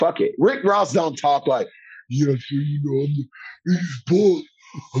Fuck it. Rick Ross don't talk like, yeah, so I'm the boy.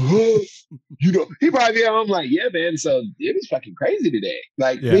 He probably I'm like, yeah, man. So it was fucking crazy today.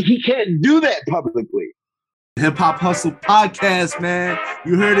 Like, he can't do that publicly. Hip Hop Hustle podcast, man.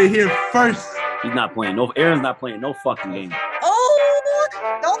 You heard it here first. He's not playing. Aaron's not playing no fucking game. Oh,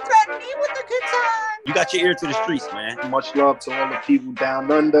 don't threaten me with a good time. You got your ear to the streets, man. Much love to all the people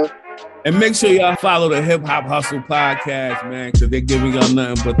down under. And make sure y'all follow the Hip Hop Hustle podcast, man, because they're giving y'all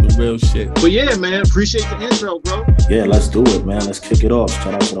nothing but the real shit. But yeah, man, appreciate the intro, bro. Yeah, let's do it, man. Let's kick it off.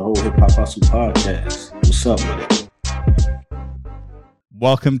 Shout out to the whole Hip Hop Hustle podcast. What's up with it?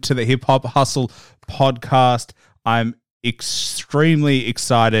 Welcome to the Hip Hop Hustle podcast. I'm extremely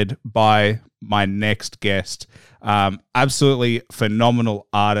excited by my next guest. Absolutely phenomenal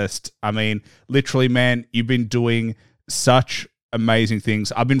artist. I mean, literally, man, you've been doing such amazing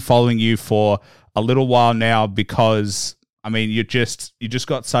things. I've been following you for a little while now because, I mean, you just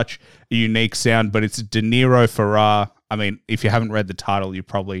got such a unique sound, but it's Deniro Farrar. I mean, if you haven't read the title, you're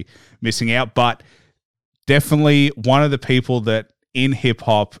probably missing out, but definitely one of the people that in hip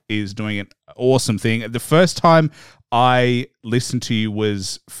hop is doing an awesome thing. The first time I listened to you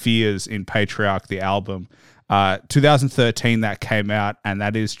was Fears in Patriarch, the album. 2013 that came out, and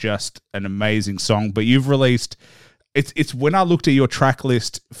that is just an amazing song. But you've released, it's when I looked at your track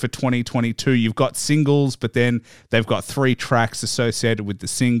list for 2022, you've got singles, but then they've got 3 tracks associated with the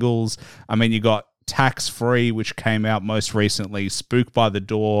singles. I mean, you got Tax Free, which came out most recently, Spook by the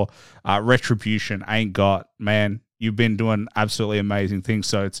Door, Retribution, Ain't Got, man. You've been doing absolutely amazing things.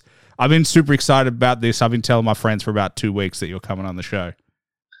 So I've been super excited about this. I've been telling my friends for about 2 weeks that you're coming on the show.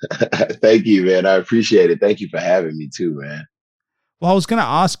 Thank you, man. I appreciate it. Thank you for having me too, man. Well, I was going to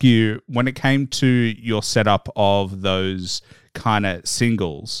ask you, when it came to your setup of those kind of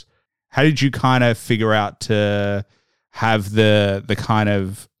singles, how did you kind of figure out to have the kind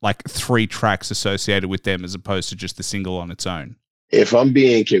of like 3 tracks associated with them as opposed to just the single on its own? If I'm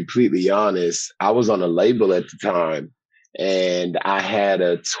being completely honest, I was on a label at the time and I had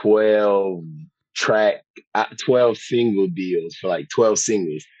a 12 single deals for like 12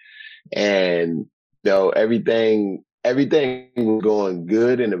 singles. And everything was going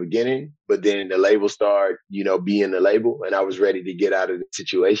good in the beginning, but then the label started, being the label, and I was ready to get out of the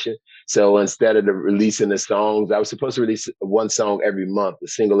situation. So instead of releasing the songs, I was supposed to release one song every month, a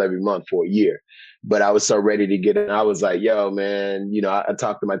single every month for a year. But I was so ready to get it. I was like, yo, man, I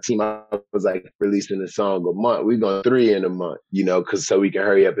talked to my team. I was like, releasing a song a month. We're going 3 in a month, so we can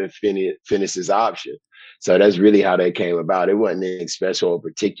hurry up and finish this option. So that's really how that came about. It wasn't anything special or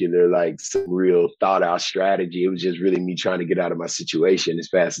particular, like some real thought out strategy. It was just really me trying to get out of my situation as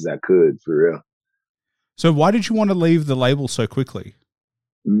fast as I could, for real. So why did you want to leave the label so quickly?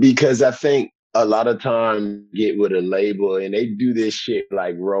 Because I think a lot of times get with a label and they do this shit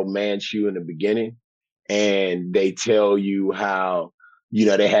like romance you in the beginning, and they tell you how,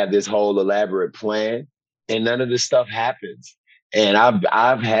 they have this whole elaborate plan, and none of this stuff happens. And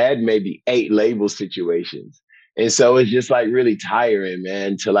I've had maybe 8 label situations. And so it's just like really tiring,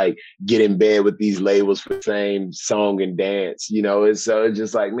 man, to like get in bed with these labels for the same song and dance, And so it's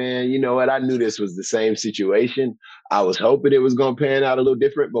just like, man, you know what? I knew this was the same situation. I was hoping it was going to pan out a little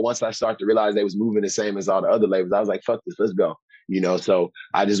different. But once I started to realize they was moving the same as all the other labels, I was like, fuck this, let's go. So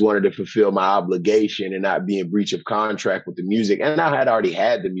I just wanted to fulfill my obligation and not be in breach of contract with the music. And I had already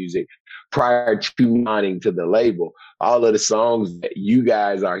had the music prior to signing to the label. All of the songs that you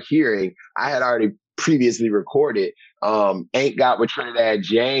guys are hearing, I had already previously recorded. Ain't Got with Trinidad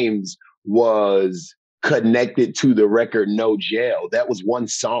James was connected to the record No Jail. That was one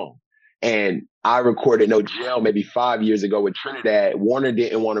song. And I recorded No Jail maybe 5 years ago with Trinidad. Warner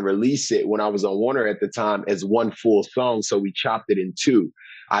didn't want to release it when I was on Warner at the time as one full song, so we chopped it in 2.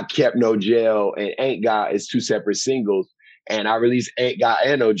 I kept No Jail and Ain't Got as 2 separate singles, and I released Ain't Got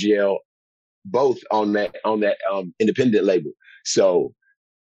and No Jail both on that independent label. So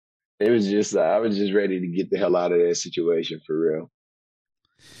it was just I was just ready to get the hell out of that situation, for real.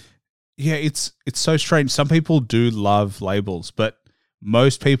 Yeah, it's so strange. Some people do love labels, but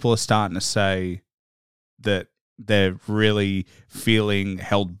most people are starting to say that they're really feeling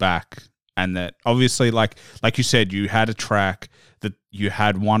held back, and that obviously, like you said, you had a track that you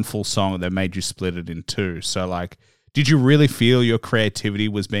had one full song that made you split it in 2. So like, did you really feel your creativity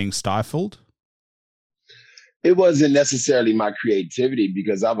was being stifled? It wasn't necessarily my creativity,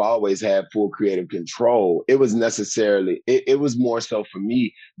 because I've always had full creative control. It was more so for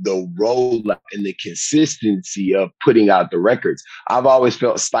me, the role and the consistency of putting out the records. I've always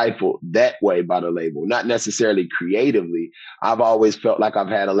felt stifled that way by the label, not necessarily creatively. I've always felt like I've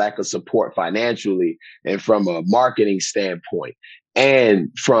had a lack of support financially and from a marketing standpoint. And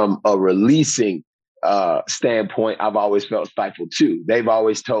from a releasing standpoint, I've always felt stifled too. They've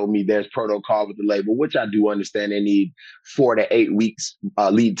always told me there's protocol with the label, which I do understand. They need 4 to 8 weeks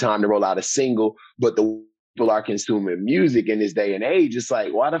lead time to roll out a single, but the people are consuming music in this day and age. It's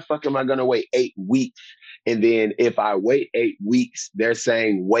like, why the fuck am I going to wait 8 weeks? And then if I wait 8 weeks, they're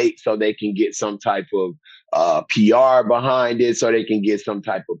saying wait so they can get some type of PR behind it, so they can get some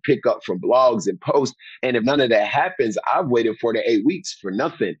type of pickup from blogs and posts. And if none of that happens, I've waited 4 to 8 weeks for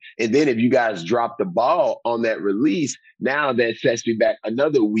nothing. And then if you guys drop the ball on that release, now that sets me back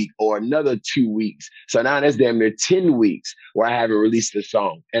another week or another 2 weeks. So now that's damn near 10 weeks where I haven't released a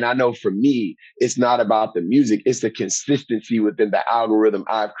song. And I know for me, it's not about the music. It's the consistency within the algorithm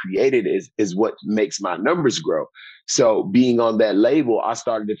I've created is what makes my numbers grow. So being on that label, I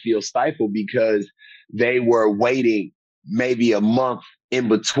started to feel stifled because they were waiting maybe a month in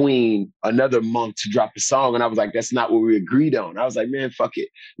between another month to drop a song. And I was like, that's not what we agreed on. I was like, man, fuck it.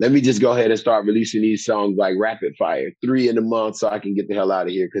 Let me just go ahead and start releasing these songs like rapid fire, 3 in a month so I can get the hell out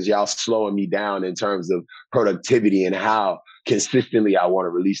of here, because y'all slowing me down in terms of productivity and how consistently I want to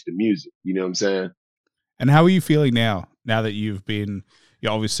release the music. You know what I'm saying? And how are you feeling now that you're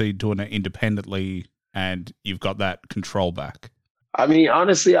obviously doing it independently and you've got that control back? I mean,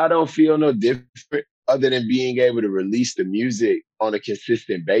 honestly, I don't feel no different other than being able to release the music on a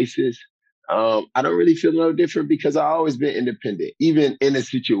consistent basis. I don't really feel no different because I've always been independent. Even in a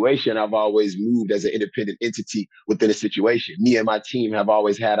situation, I've always moved as an independent entity within a situation. Me and my team have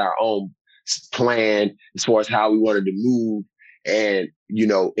always had our own plan as far as how we wanted to move, and, you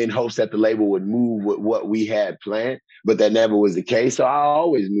know, in hopes that the label would move with what we had planned, but that never was the case. So I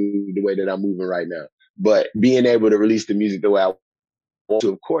always moved the way that I'm moving right now. But being able to release the music the way I want to,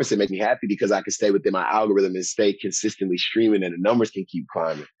 of course, it makes me happy because I can stay within my algorithm and stay consistently streaming and the numbers can keep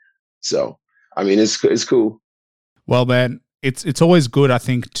climbing. So, I mean, it's cool. Well, man, it's always good, I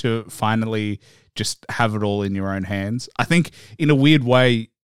think, to finally just have it all in your own hands. I think in a weird way,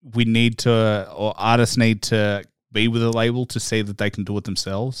 artists need to be with a label to see that they can do it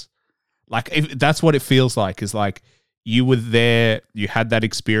themselves. Like, if that's what it feels like, is like you were there, you had that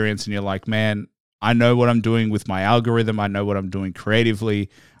experience, and you're like, man, I know what I'm doing with my algorithm. I know what I'm doing creatively.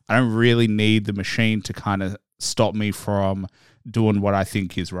 I don't really need the machine to kind of stop me from doing what I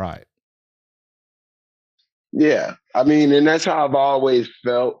think is right. Yeah. I mean, and that's how I've always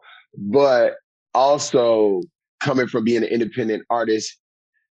felt. But also coming from being an independent artist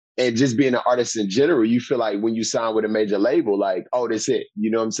and just being an artist in general, you feel like when you sign with a major label, like, oh, that's it. You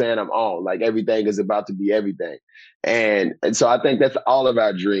know what I'm saying? I'm on. Like, everything is about to be everything. And so I think that's all of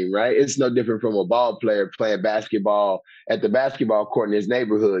our dream, right? It's no different from a ball player playing basketball at the basketball court in his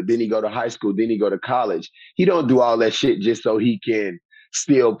neighborhood. Then he go to high school. Then he go to college. He don't do all that shit just so he can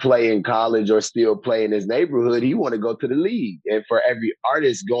still play in college or still play in his neighborhood. He want to go to the league. And for every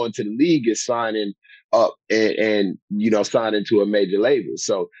artist going to the league is signing up and you know, signing to a major label.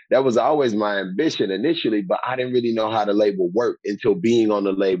 So that was always my ambition initially, but I didn't really know how the label worked until being on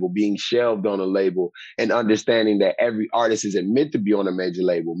the label, being shelved on a label, and understanding that every artist isn't meant to be on a major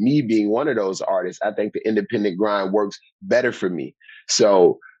label. Me being one of those artists, I think the independent grind works better for me.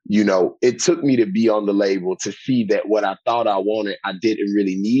 So, you know, it took me to be on the label to see that what I thought I wanted, I didn't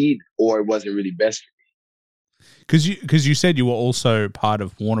really need, or it wasn't really best for me. Because you said you were also part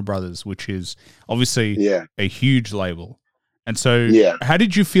of Warner Brothers, which is obviously a huge label. And so how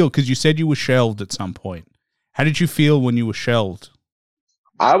did you feel? Because you said you were shelved at some point. How did you feel when you were shelved?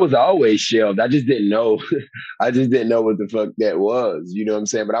 I was always shelved. I just didn't know. I just didn't know what the fuck that was. You know what I'm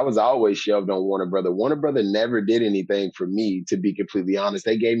saying? But I was always shelved on Warner Brother. Warner Brother never did anything for me, to be completely honest.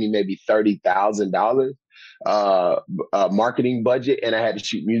 They gave me maybe $30,000 marketing budget, and I had to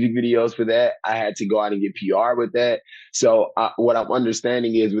shoot music videos for that. I had to go out and get PR with that. So what I'm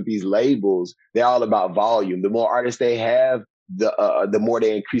understanding is with these labels, they're all about volume. The more artists they have, the more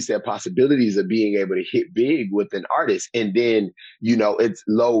they increase their possibilities of being able to hit big with an artist. And then, you know, it's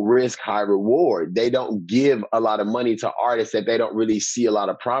low risk, high reward. They don't give a lot of money to artists that they don't really see a lot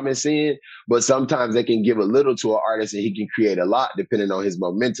of promise in, but sometimes they can give a little to an artist and he can create a lot depending on his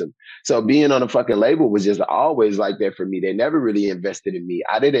momentum. So being on a fucking label was just always like that for me. They never really invested in me.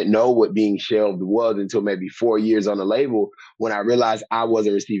 I didn't know what being shelved was until maybe 4 years on the label, when I realized I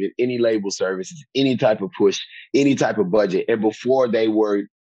wasn't receiving any label services, any type of push, any type of budget. And before they were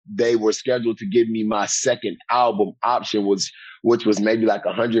scheduled to give me my second album option, which was maybe like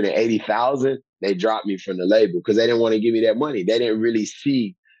 180,000. They dropped me from the label because they didn't want to give me that money. They didn't really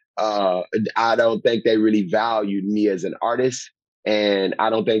see. I don't think they really valued me as an artist, and I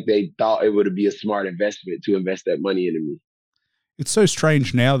don't think they thought it would be a smart investment to invest that money into me. It's so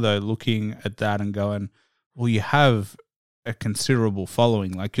strange now, though, looking at that and going, well, you have a considerable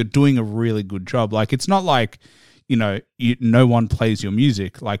following. Like, you're doing a really good job. Like, it's not like, no one plays your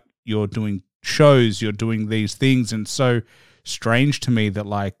music. Like, you're doing shows, you're doing these things, and so strange to me that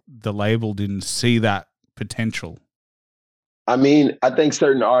like the label didn't see that potential. I mean, I think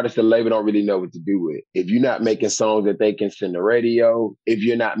certain artists, the label don't really know what to do with. If you're not making songs that they can send to radio, if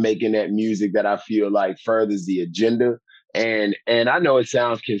you're not making that music that I feel like furthers the agenda, and I know it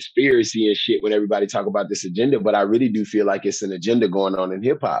sounds conspiracy and shit when everybody talk about this agenda, but I really do feel like it's an agenda going on in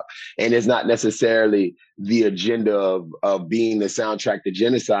hip hop. And it's not necessarily the agenda of being the soundtrack to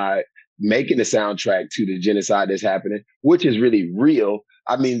genocide, making the soundtrack to the genocide that's happening, which is really real.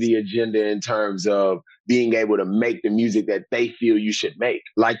 I mean, the agenda in terms of being able to make the music that they feel you should make.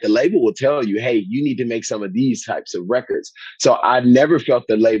 Like, the label will tell you, hey, you need to make some of these types of records. So I never felt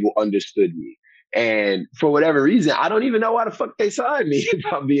the label understood me. And for whatever reason, I don't even know why the fuck they signed me, if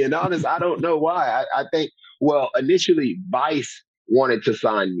I'm being honest. I don't know why. I think, well, initially Vice wanted to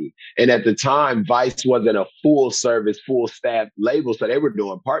sign me. And at the time, Vice wasn't a full service, full staff label. So they were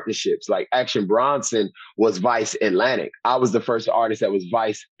doing partnerships. Like Action Bronson was Vice Atlantic. I was the first artist that was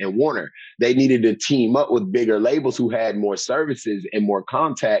Vice and Warner. They needed to team up with bigger labels who had more services and more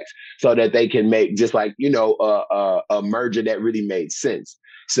contacts so that they can make just like, a merger that really made sense.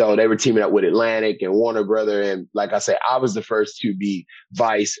 So they were teaming up with Atlantic and Warner Brother. And like I said, I was the first to be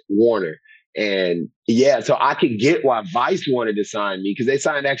Vice Warner. And yeah, so I could get why Vice wanted to sign me because they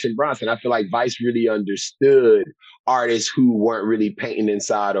signed Action Bronson. I feel like Vice really understood artists who weren't really painting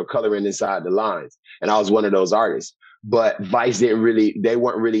inside or coloring inside the lines. And I was one of those artists. But Vice they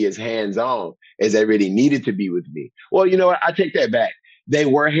weren't really as hands-on as they really needed to be with me. Well, you know what? I take that back. They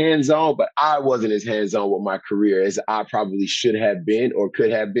were hands-on, but I wasn't as hands-on with my career as I probably should have been or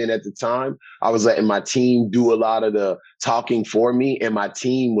could have been at the time. I was letting my team do a lot of the talking for me, and my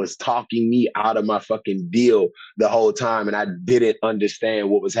team was talking me out of my fucking deal the whole time, and I didn't understand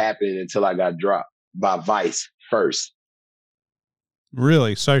what was happening until I got dropped by Vice first.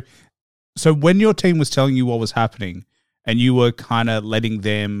 Really? So when your team was telling you what was happening and you were kind of letting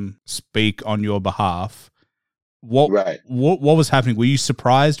them speak on your behalf, what was happening? Were you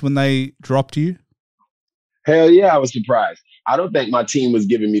surprised when they dropped you? Hell yeah, I was surprised. I don't think my team was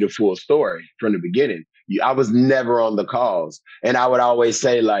giving me the full story from the beginning. I was never on the calls. And I would always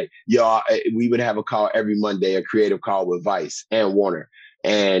say like, we would have a call every Monday, a creative call with Vice and Warner.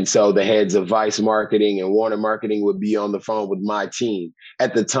 And so the heads of Vice marketing and Warner marketing would be on the phone with my team.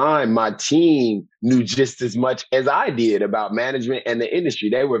 At the time, my team knew just as much as I did about management and the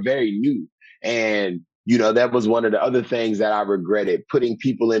industry. They were very new. And that was one of the other things that I regretted, putting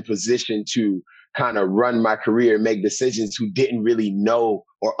people in position to kind of run my career and make decisions who didn't really know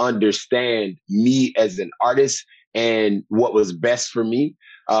or understand me as an artist and what was best for me.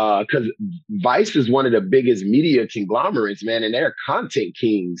 Because Vice is one of the biggest media conglomerates, man, and they're content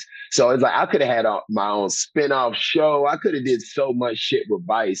kings. So it's like I could have had my own spinoff show. I could have did so much shit with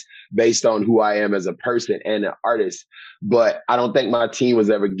Vice based on who I am as a person and an artist. But I don't think my team was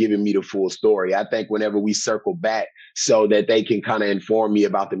ever giving me the full story. I think whenever we circle back so that they can kind of inform me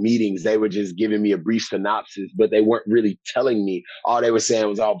about the meetings, they were just giving me a brief synopsis, but they weren't really telling me. All they were saying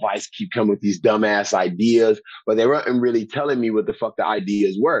was, Vice keep coming with these dumbass ideas, but they weren't really telling me what the fuck the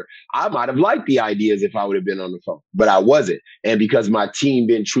ideas were. I might have liked the ideas if I would have been on the phone, but I wasn't. And because my team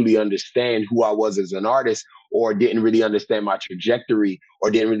didn't truly understand who I was as an artist or didn't really understand my trajectory or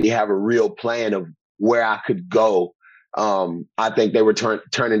didn't really have a real plan of where I could go, I think they were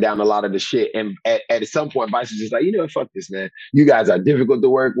turning down a lot of the shit. And at some point, Vice was just like, fuck this, man. You guys are difficult to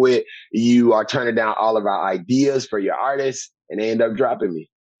work with. You are turning down all of our ideas for your artists, and they end up dropping me.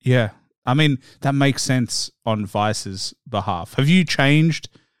 Yeah. I mean, that makes sense on Vice's behalf. Have you changed,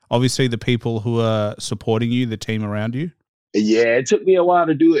 obviously, the people who are supporting you, the team around you? Yeah, it took me a while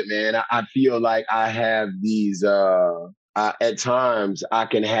to do it, man. I feel like I have these, at times, I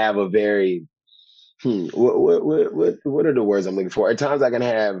can have a very, what are the words I'm looking for? At times I can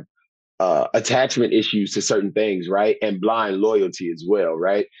have attachment issues to certain things, right? And blind loyalty as well,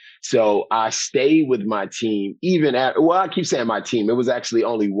 right? So I stay with my team, I keep saying my team. It was actually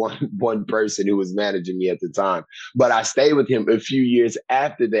only one person who was managing me at the time. But I stayed with him a few years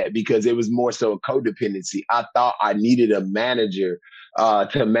after that because it was more so a codependency. I thought I needed a manager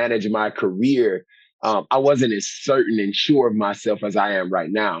to manage my career I wasn't as certain and sure of myself as I am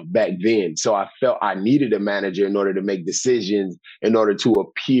right now back then. So I felt I needed a manager in order to make decisions, in order to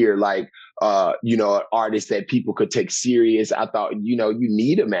appear like, an artist that people could take serious. I thought, you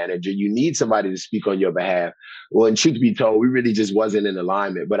need a manager. You need somebody to speak on your behalf. Well, and truth be told, we really just wasn't in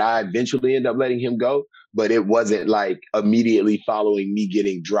alignment. But I eventually ended up letting him go. But it wasn't like immediately following me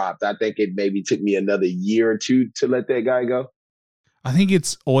getting dropped. I think it maybe took me another year or two to let that guy go. I think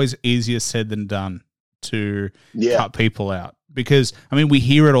it's always easier said than done to cut people out, because I mean, we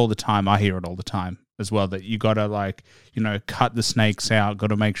hear it all the time. I hear it all the time as well, that you got to cut the snakes out, got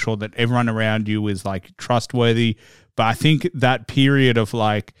to make sure that everyone around you is like trustworthy. But I think that period of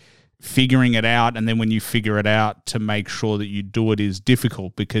like figuring it out, and then when you figure it out, to make sure that you do it is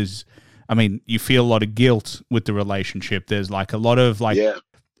difficult, because I mean, you feel a lot of guilt with the relationship. There's like a lot of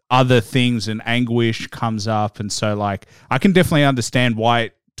other things, and anguish comes up. And so like, I can definitely understand why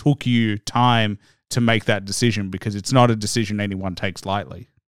it took you time to make that decision, because it's not a decision anyone takes lightly.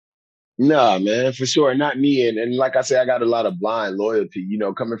 No, man, for sure. Not me. And like I said, I got a lot of blind loyalty.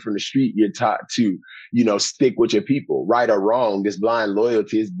 Coming from the street, you're taught to, stick with your people, right or wrong. This blind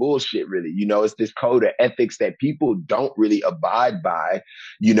loyalty is bullshit, really. It's this code of ethics that people don't really abide by.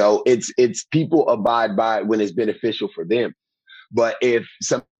 It's people abide by when it's beneficial for them. But if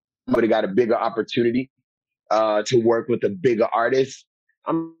somebody got a bigger opportunity to work with a bigger artist,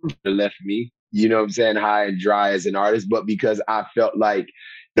 I'm left me, high and dry as an artist. But because I felt like,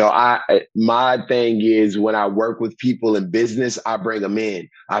 my thing is, when I work with people in business, I bring them in.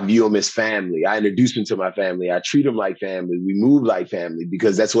 I view them as family. I introduce them to my family. I treat them like family. We move like family,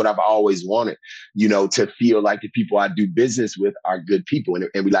 because that's what I've always wanted, to feel like the people I do business with are good people,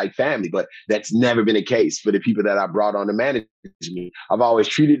 and we like family. But that's never been the case for the people that I brought on to manage me. I've always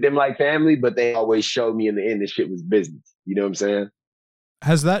treated them like family, but they always showed me in the end this shit was business. You know what I'm saying?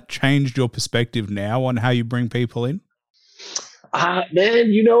 Has that changed your perspective now on how you bring people in?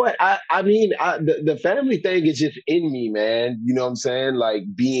 Man, you know what? I mean, the family thing is just in me, man. You know what I'm saying? Like,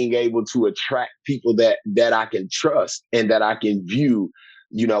 being able to attract people that I can trust and that I can view,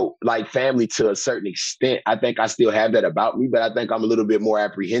 like family to a certain extent. I think I still have that about me, but I think I'm a little bit more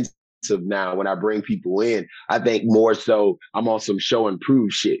apprehensive now when I bring people in. I think more so I'm on some show and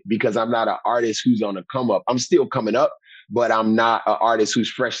prove shit, because I'm not an artist who's on a come up. I'm still coming up, but I'm not an artist who's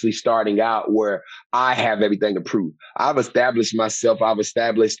freshly starting out where I have everything to prove. I've established myself. I've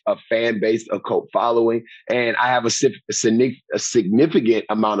established a fan base, a cult following, and I have a significant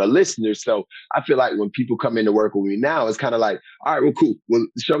amount of listeners. So I feel like when people come in to work with me now, it's kind of like, all right, well, cool. Well,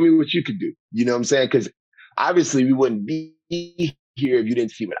 show me what you could do. You know what I'm saying? Because obviously we wouldn't be here if you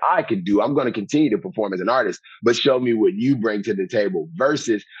didn't see what I could do. I'm going to continue to perform as an artist, but show me what you bring to the table.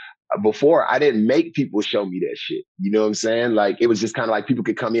 Versus before, I didn't make people show me that shit. You know what I'm saying? Like, it was just kind of like people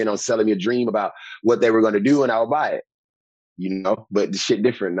could come in on selling me a dream about what they were going to do, and I would buy it. But the shit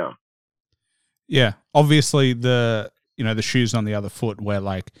different now. Yeah, obviously the shoes on the other foot, where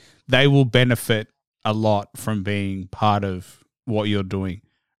like they will benefit a lot from being part of what you're doing,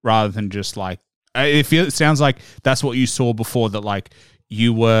 rather than just like it sounds like that's what you saw before, that like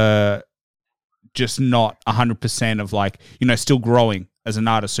you were just not 100% of like, still growing as an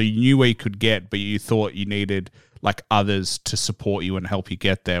artist. So you knew where you could get, but you thought you needed like others to support you and help you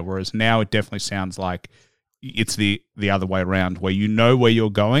get there. Whereas now it definitely sounds like it's the other way around, where you know where you're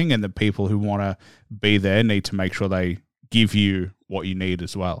going, and the people who want to be there need to make sure they give you what you need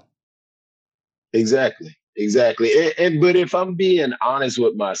as well. Exactly. But if I'm being honest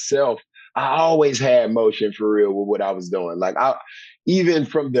with myself, I always had motion for real with what I was doing. Like, even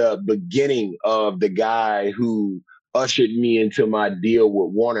from the beginning of the guy who ushered me into my deal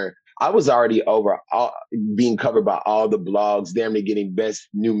with Warner, I was already being covered by all the blogs, damn near getting best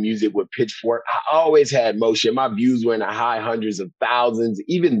new music with Pitchfork. I always had motion. My views were in the high hundreds of thousands.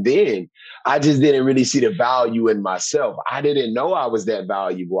 Even then, I just didn't really see the value in myself. I didn't know I was that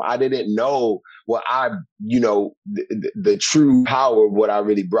valuable. I didn't know what the true power of what I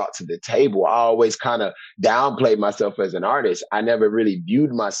really brought to the table. I always kind of downplayed myself as an artist. I never really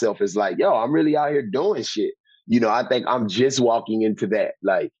viewed myself as like, yo, I'm really out here doing shit. I think I'm just walking into that,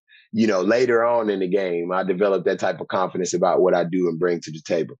 like, later on in the game, I developed that type of confidence about what I do and bring to the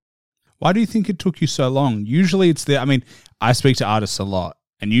table. Why do you think it took you so long? Usually I speak to artists a lot,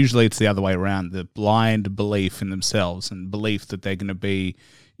 and usually it's the other way around, the blind belief in themselves and belief that they're going to be,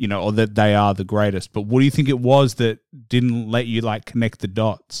 or that they are the greatest. But what do you think it was that didn't let you like connect the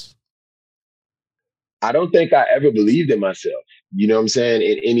dots? I don't think I ever believed in myself. You know what I'm saying?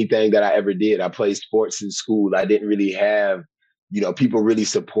 In anything that I ever did. I played sports in school. I didn't really have, people really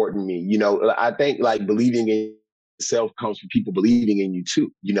supporting me. I think like believing in self comes from people believing in you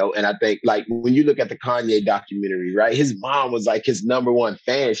too, you know? And I think like when you look at the Kanye documentary, right? His mom was like his number one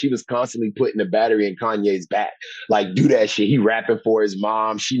fan. She was constantly putting the battery in Kanye's back. Like, do that shit. He rapping for his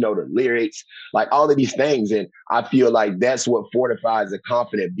mom. She know the lyrics, like all of these things. And I feel like that's what fortifies a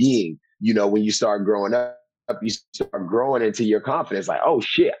confident being, you know, when you start growing up. You start growing into your confidence, like, oh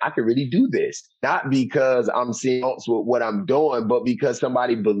shit, I can really do this. Not because I'm seeing results with what I'm doing, but because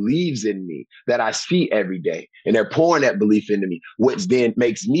somebody believes in me that I see every day. And they're pouring that belief into me, which then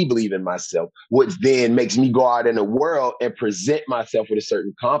makes me believe in myself, which then makes me go out in the world and present myself with a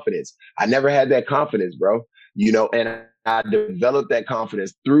certain confidence. I never had that confidence, bro. You know, and I developed that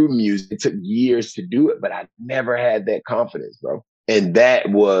confidence through music. It took years to do it, but I never had that confidence, bro. And that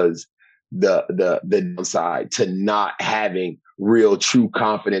was the downside to not having real true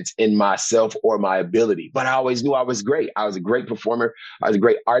confidence in myself or my ability. But I always knew I was great. I was a great performer. I was a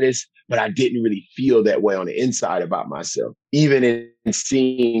great artist, but I didn't really feel that way on the inside about myself. Even in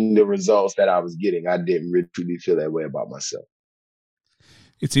seeing the results that I was getting, I didn't really truly feel that way about myself.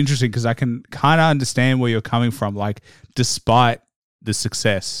 It's interesting because I can kind of understand where you're coming from. Like, despite the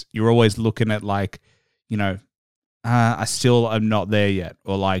success, you're always looking at like, you know, I still am not there yet.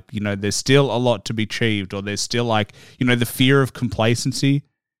 Or like, you know, there's still a lot to be achieved, or there's still like, you know, the fear of complacency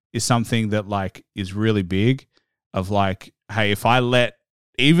is something that like is really big of like, hey, if I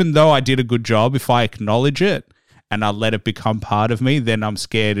even though I did a good job, if I acknowledge it and I let it become part of me, then I'm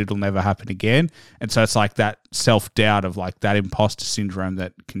scared it'll never happen again. And so it's like that self-doubt of like that imposter syndrome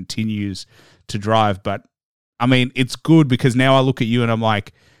that continues to drive. But I mean, it's good because now I look at you and I'm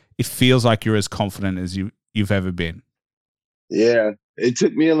like, it feels like you're as confident as you've ever been. Yeah, it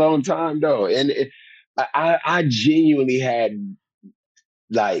took me a long time though. And I genuinely had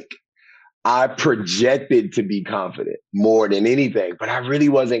like, I projected to be confident more than anything, but I really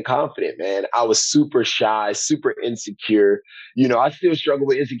wasn't confident, man. I was super shy, super insecure. You know, I still struggle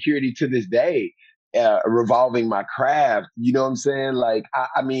with insecurity to this day, revolving my craft. You know what I'm saying? Like,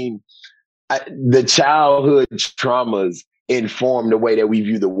 I mean, the childhood traumas inform the way that we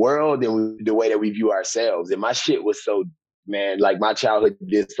view the world and the way that we view ourselves. And my shit was so, man, like my childhood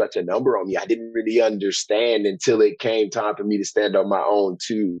did such a number on me. I didn't really understand until it came time for me to stand on my own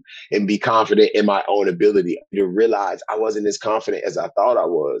too and be confident in my own ability, to realize I wasn't as confident as I thought I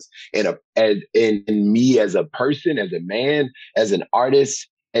was. And in me as a person, as a man, as an artist,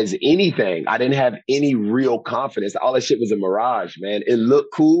 as anything. I didn't have any real confidence. All that shit was a mirage, man. It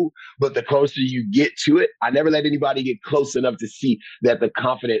looked cool, but the closer you get to it, I never let anybody get close enough to see that the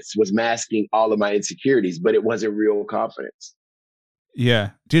confidence was masking all of my insecurities, but it wasn't real confidence. Yeah.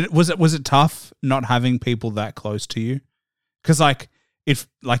 Was it tough not having people that close to you? Because like, if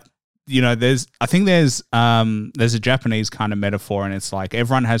like, you know, there's a Japanese kind of metaphor, and it's like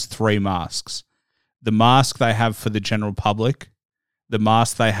everyone has three masks. The mask they have for the general public, the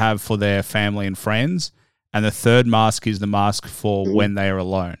mask they have for their family and friends, and the third mask is the mask for when they are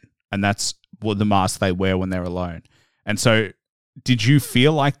alone. And that's what the mask they wear when they're alone. And so did you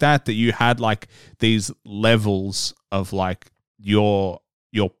feel like that you had like these levels of like your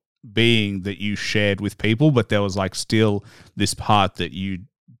being that you shared with people, but there was like still this part that you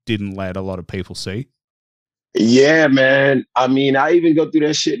didn't let a lot of people see? Yeah, man. I mean, I even go through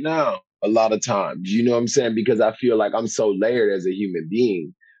that shit now. A lot of times, you know what I'm saying? Because I feel like I'm so layered as a human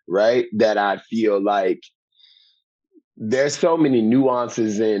being, right? That I feel like there's so many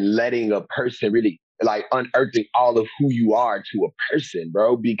nuances in letting a person really like unearthing all of who you are to a person,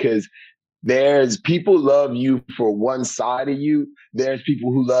 bro. Because there's people love you for one side of you. There's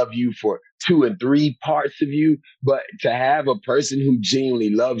people who love you for 2 and 3 parts of you. But to have a person who genuinely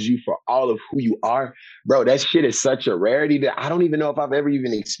loves you for all of who you are, bro, that shit is such a rarity that I don't even know if I've ever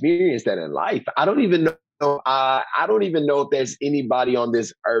even experienced that in life. I don't even know. I don't even know if there's anybody on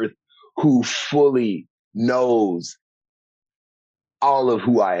this earth who fully knows all of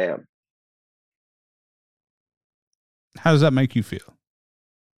who I am. How does that make you feel?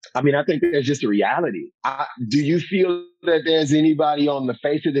 I mean, I think that's just a reality. Do you feel that there's anybody on the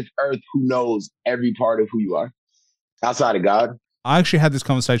face of this earth who knows every part of who you are outside of God? I actually had this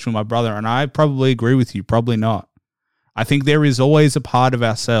conversation with my brother, and I probably agree with you. Probably not. I think there is always a part of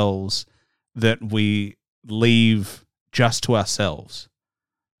ourselves that we leave just to ourselves.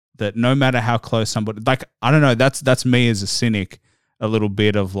 That no matter how close somebody, like, I don't know, that's me as a cynic, a little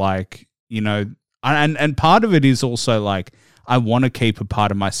bit of like, you know, and part of it is also like, I want to keep a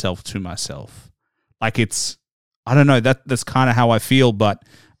part of myself to myself. Like it's, I don't know, that's kind of how I feel, but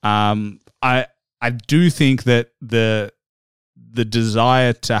I do think that the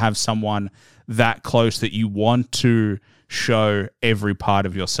desire to have someone that close that you want to show every part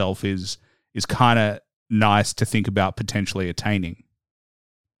of yourself is kind of nice to think about potentially attaining?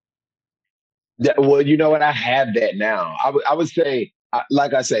 Yeah, well, you know what? I have that now. I would say,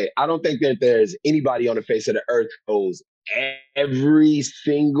 like I say, I don't think that there's anybody on the face of the earth who knows every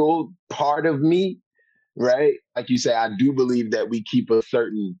single part of me, right? Like you say, I do believe that we keep a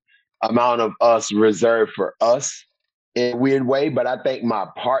certain amount of us reserved for us in a weird way, but I think my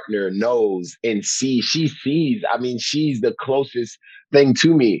partner knows and sees. She sees. I mean, she's the closest thing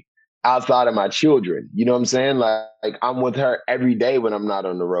to me outside of my children. You know what I'm saying? Like I'm with her every day when I'm not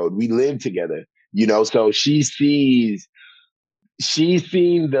on the road. We live together, so she's seen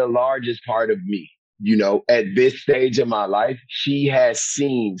the largest part of me. At this stage of my life, she has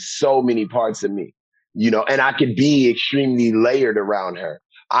seen so many parts of me, and I could be extremely layered around her.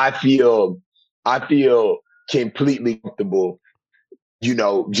 I feel completely comfortable,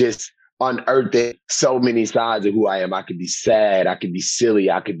 just unearthing so many sides of who I am. I could be sad, I could be silly,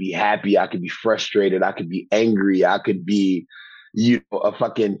 I could be happy, I could be frustrated, I could be angry, I could be, a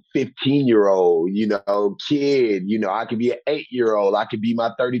fucking 15-year-old, kid, I could be an 8-year-old, I could be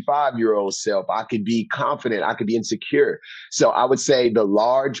my 35-year-old self, I could be confident, I could be insecure. So I would say the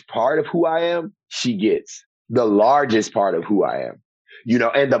large part of who I am, she gets the largest part of who I am,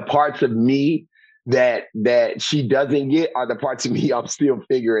 and the parts of me that she doesn't get are the parts of me I'm still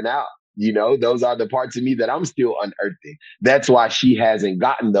figuring out. Those are the parts of me that I'm still unearthing. That's why she hasn't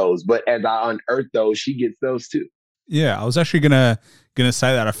gotten those. But as I unearth those, she gets those too. Yeah, I was actually gonna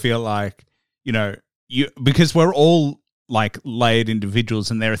say that. I feel like, because we're all like layered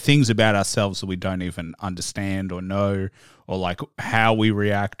individuals, and there are things about ourselves that we don't even understand or know, or like how we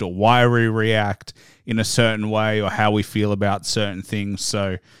react or why we react in a certain way, or how we feel about certain things.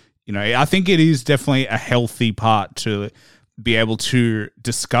 So, I think it is definitely a healthy part to be able to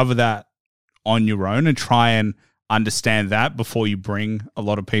discover that on your own and try and understand that before you bring a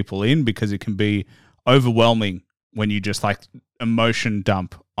lot of people in, because it can be overwhelming when you just like emotion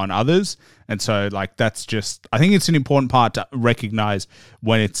dump on others. And so like, that's just, I think it's an important part to recognize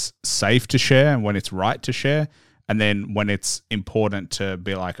when it's safe to share and when it's right to share. And then when it's important to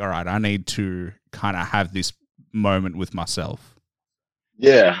be like, all right, I need to kind of have this moment with myself.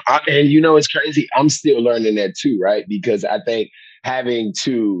 Yeah. And it's crazy. I'm still learning that too, right? Because I think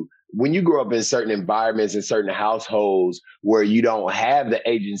when you grow up in certain environments and certain households where you don't have the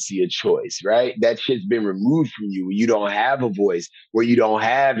agency of choice, right? That shit's been removed from you. You don't have a voice, where you don't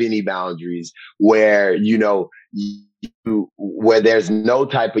have any boundaries, where, where there's no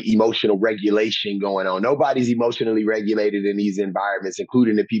type of emotional regulation going on. Nobody's emotionally regulated in these environments,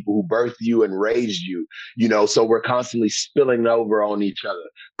 including the people who birthed you and raised you, so we're constantly spilling over on each other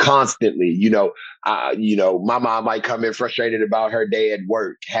constantly. My mom might come in frustrated about her day at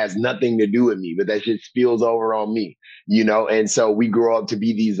work, has nothing to do with me, but that shit spills over on me, and so we grow up to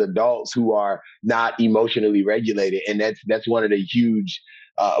be these adults who are not emotionally regulated. And that's one of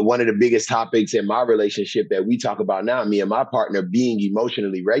the biggest topics in my relationship that we talk about now, me and my partner, being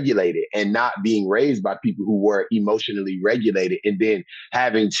emotionally regulated and not being raised by people who were emotionally regulated, and then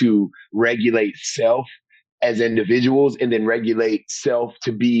having to regulate self as individuals and then regulate self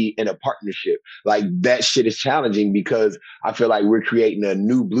to be in a partnership. Like that shit is challenging, because I feel like we're creating a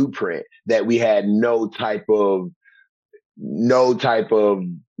new blueprint that we had no type of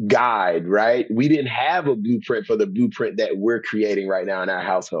guide, right? We didn't have a blueprint for the blueprint that we're creating right now in our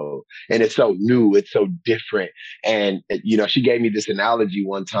household. And it's so new, it's so different. And, she gave me this analogy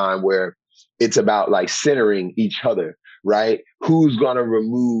one time where it's about like centering each other, right? Who's going to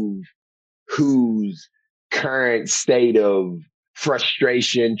remove whose current state of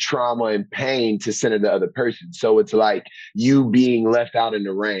frustration, trauma, and pain to center the other person. So it's like you being left out in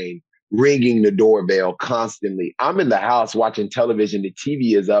the rain, ringing the doorbell constantly. I'm in the house watching television, the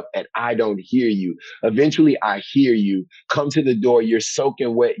TV is up, and I don't hear you. Eventually I hear you come to the door, you're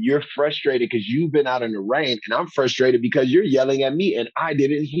soaking wet, you're frustrated because you've been out in the rain, and I'm frustrated because you're yelling at me and I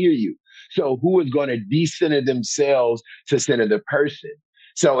didn't hear you. So who is going to decenter themselves to center the person?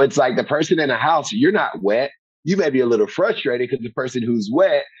 So it's like the person in the house, you're not wet. You may be a little frustrated because the person who's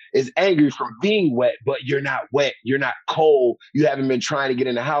wet is angry from being wet, but you're not wet. You're not cold. You haven't been trying to get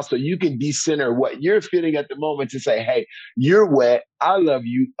in the house. So you can decenter what you're feeling at the moment to say, hey, you're wet. I love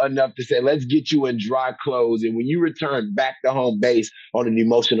you enough to say, let's get you in dry clothes. And when you return back to home base on an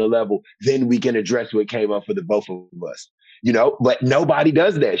emotional level, then we can address what came up for the both of us. But nobody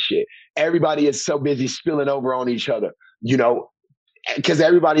does that shit. Everybody is so busy spilling over on each other, because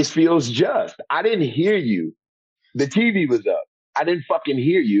everybody feels just. I didn't hear you. The TV was up. I didn't fucking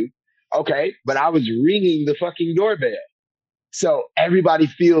hear you. Okay. But I was ringing the fucking doorbell. So everybody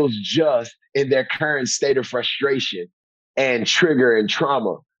feels just in their current state of frustration and trigger and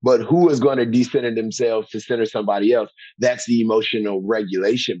trauma. But who is going to decenter themselves to center somebody else? That's the emotional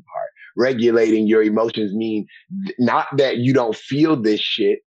regulation part. Regulating your emotions mean not that you don't feel this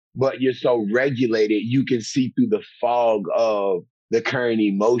shit, but you're so regulated you can see through the fog of the current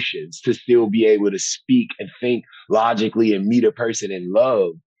emotions to still be able to speak and think logically and meet a person in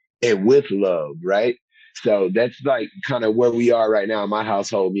love and with love, right? So that's like kind of where we are right now in my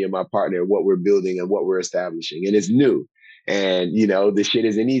household, me and my partner, what we're building and what we're establishing. And it's new. And, you know, the shit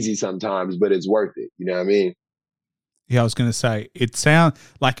isn't easy sometimes, but it's worth it. You know what I mean? Yeah, I was going to say, it sounds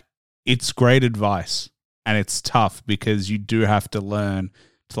like it's great advice, and it's tough because you do have to learn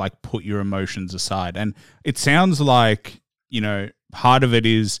to like put your emotions aside. And it sounds like, you know, part of it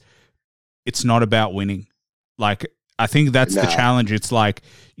is it's not about winning. Like, I think that's the challenge. It's like,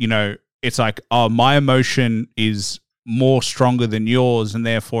 you know, it's like, oh, my emotion is more stronger than yours, and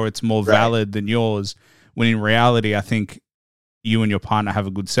therefore it's more valid than yours. When in reality, I think you and your partner have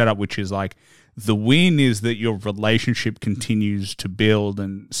a good setup, which is like, the win is that your relationship continues to build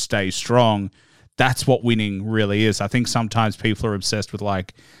and stay strong. That's what winning really is. I think sometimes people are obsessed with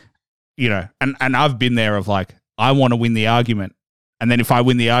like, you know, and I've been there of like, I want to win the argument. And then if I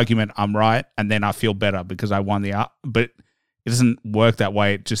win the argument, I'm right. And then I feel better because I won but it doesn't work that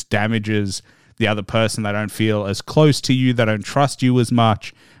way. It just damages the other person. They don't feel as close to you. They don't trust you as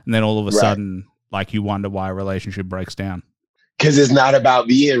much. And then all of a sudden, like, you wonder why a relationship breaks down. Because it's not about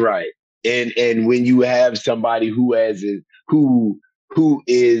being right. And when you have somebody who is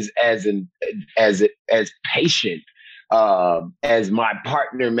as patient as my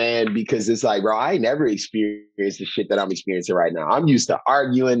partner, man, because it's like, bro, I ain't never experienced the shit that I'm experiencing right now. I'm used to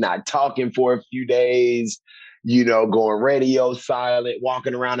arguing, not talking for a few days, you know, going radio silent,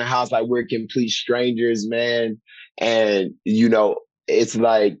 walking around the house like we're complete strangers, man. And, you know, it's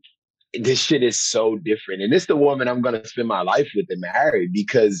like, this shit is so different. And it's the woman I'm going to spend my life with and marry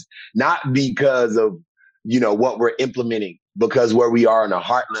not because of, you know, what we're implementing, because where we are on a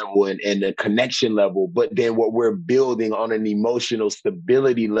heart level and the connection level, but then what we're building on an emotional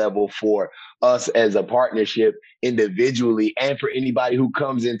stability level for us as a partnership individually and for anybody who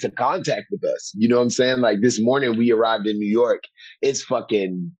comes into contact with us. You know what I'm saying? Like this morning we arrived in New York. It's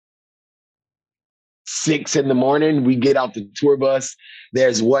fucking 6 a.m. We get out the tour bus.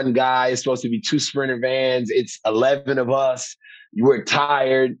 There's one guy. It's supposed to be 2 Sprinter vans. It's 11 of us. We're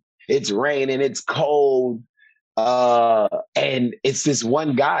tired. It's raining. It's cold. And it's this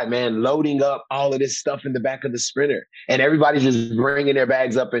one guy, man, loading up all of this stuff in the back of the Sprinter. And everybody's just bringing their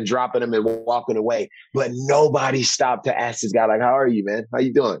bags up and dropping them and walking away. But nobody stopped to ask this guy, like, how are you, man? How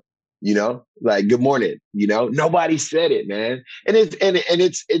you doing? You know, like, good morning, you know, nobody said it, man. And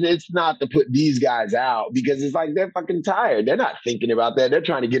it's not to put these guys out, because it's like, they're fucking tired. They're not thinking about that. They're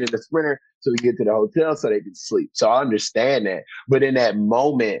trying to get in the Sprinter so we get to the hotel so they can sleep. So I understand that. But in that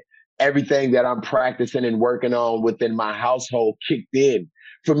moment, everything that I'm practicing and working on within my household kicked in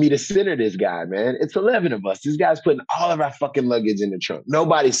for me to center this guy, man. It's 11 of us. This guy's putting all of our fucking luggage in the trunk.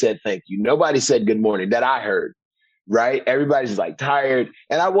 Nobody said thank you. Nobody said good morning that I heard. Right? Everybody's like tired.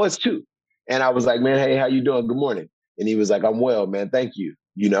 And I was too. And I was like, man, hey, how you doing? Good morning. And he was like, I'm well, man. Thank you,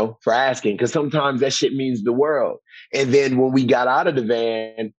 you know, for asking. Because sometimes that shit means the world. And then when we got out of the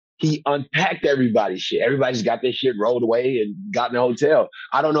van, he unpacked everybody's shit. Everybody's got their shit rolled away and got in the hotel.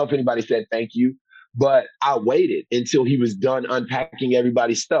 I don't know if anybody said thank you, but I waited until he was done unpacking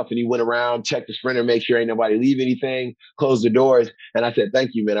everybody's stuff. And he went around, checked the Sprinter, make sure ain't nobody leave anything, closed the doors. And I said,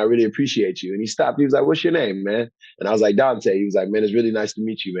 thank you, man. I really appreciate you. And he stopped. He was like, what's your name, man? And I was like, Dante. He was like, man, it's really nice to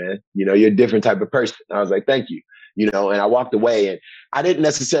meet you, man. You know, you're a different type of person. I was like, thank you. You know, and I walked away, and I didn't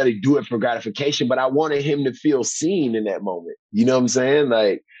necessarily do it for gratification, but I wanted him to feel seen in that moment. You know what I'm saying?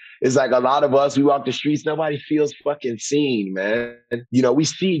 Like, it's like a lot of us, we walk the streets, nobody feels fucking seen, man. You know, we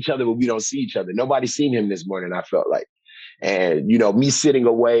see each other, but we don't see each other. Nobody's seen him this morning, I felt like. And, you know, me sitting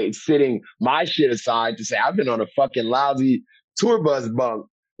my shit aside to say, I've been on a fucking lousy tour bus bunk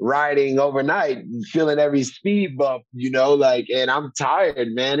riding overnight, feeling every speed bump, you know, like, and I'm tired,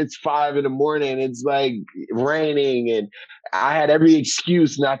 man. It's 5 a.m. It's like raining, and I had every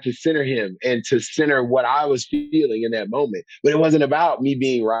excuse not to center him and to center what I was feeling in that moment. But it wasn't about me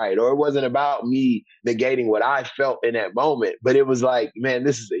being right, or it wasn't about me negating what I felt in that moment. But it was like, man,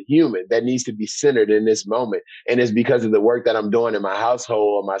 this is a human that needs to be centered in this moment. And it's because of the work that I'm doing in my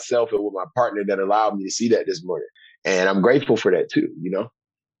household, or myself, and with my partner, that allowed me to see that this morning. And I'm grateful for that too, you know?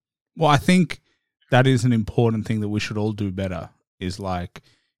 Well, I think that is an important thing that we should all do better, is like,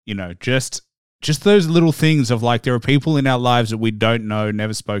 you know, just those little things of like, there are people in our lives that we don't know,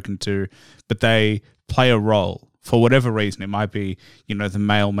 never spoken to, but they play a role for whatever reason. It might be, you know, the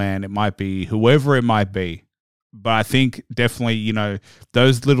mailman, it might be whoever it might be. But I think definitely, you know,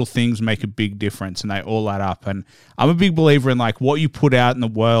 those little things make a big difference and they all add up. And I'm a big believer in like what you put out in the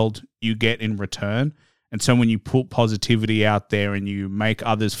world, you get in return. And so when you put positivity out there and you make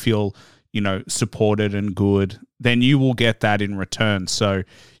others feel, you know, supported and good, then you will get that in return. So,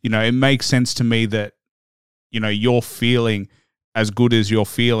 you know, it makes sense to me that, you know, you're feeling as good as you're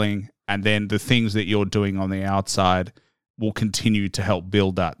feeling, and then the things that you're doing on the outside will continue to help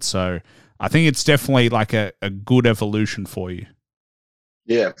build that. So I think it's definitely like a good evolution for you.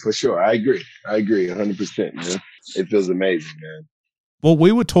 Yeah, for sure. I agree 100%, man. It feels amazing, man. Well,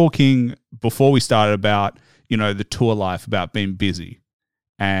 we were talking before we started about, you know, the tour life, about being busy.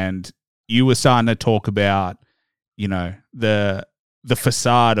 And you were starting to talk about, you know, the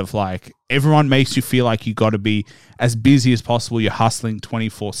facade of like everyone makes you feel like you got to be as busy as possible. You're hustling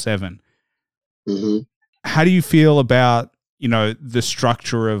 24/7. Mm-hmm. How do you feel about, you know, the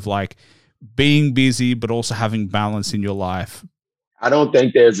structure of like being busy, but also having balance in your life? I don't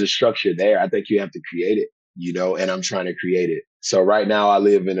think there's a structure there. I think you have to create it, you know, and I'm trying to create it. So right now I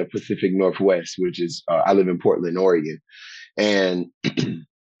live in the Pacific Northwest, which is, I live in Portland, Oregon. And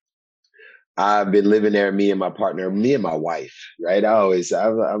I've been living there, me and my partner, me and my wife, right? I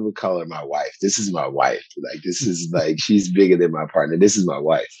would call her my wife. This is my wife. Like, this is like, she's bigger than my partner. This is my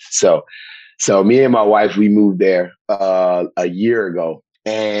wife. So me and my wife, we moved there a year ago.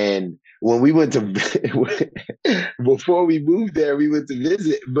 And when we went to, before we moved there, we went to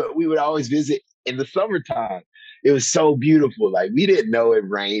visit, but we would always visit in the summertime. It was so beautiful. Like, we didn't know it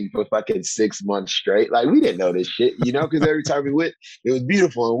rained for fucking 6 months straight. Like, we didn't know this shit, you know, because every time we went, it was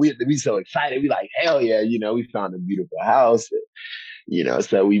beautiful. And we so excited. We like, hell yeah, you know, we found a beautiful house. And, you know,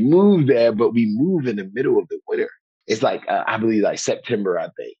 so we moved there, but we moved in the middle of the winter. It's like, I believe like September, I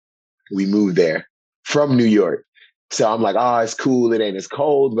think. We moved there from New York. So I'm like, oh, it's cool. It ain't as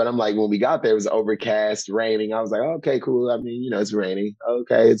cold. But I'm like, when we got there, it was overcast, raining. I was like, okay, cool. I mean, you know, it's raining.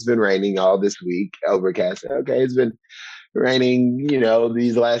 Okay, it's been raining all this week. Overcast. Okay, it's been raining, you know,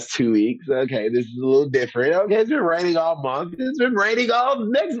 these last 2 weeks. Okay, this is a little different. Okay, it's been raining all month. It's been raining all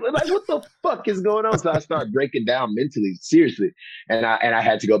next. Like, what the fuck is going on? So I started breaking down mentally, seriously, and I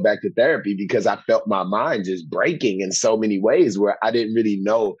had to go back to therapy because I felt my mind just breaking in so many ways where I didn't really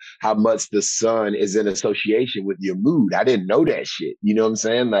know how much the sun is in association with your mood. I didn't know that shit. You know what I'm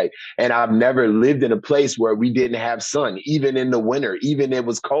saying? Like, and I've never lived in a place where we didn't have sun, even in the winter, even if it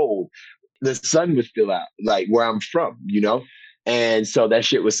was cold. The sun was still out, like where I'm from, you know? And so that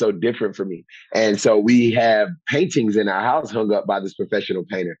shit was so different for me. And so we have paintings in our house hung up by this professional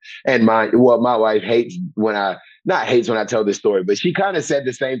painter. And my wife hates when I tell this story, but she kind of said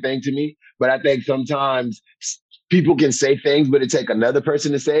the same thing to me. But I think sometimes people can say things, but it take another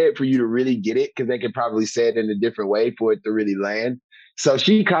person to say it for you to really get it, because they can probably say it in a different way for it to really land. So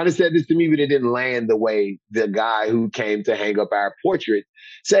she kind of said this to me, but it didn't land the way the guy who came to hang up our portrait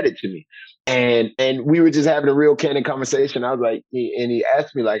said it to me. And we were just having a real candid conversation. I was like, and he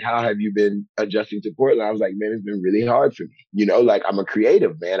asked me, like, how have you been adjusting to Portland? I was like, man, it's been really hard for me. You know, like, I'm a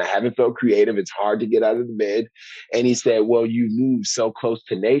creative, man. I haven't felt creative. It's hard to get out of the bed. And he said, well, you move so close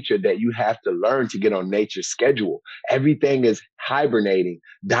to nature that you have to learn to get on nature's schedule. Everything is hibernating,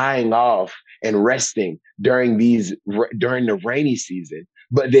 dying off, and resting during the rainy season.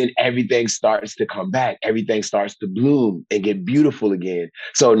 But then everything starts to come back. Everything starts to bloom and get beautiful again.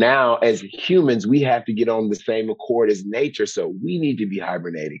 So now as humans, we have to get on the same accord as nature. So we need to be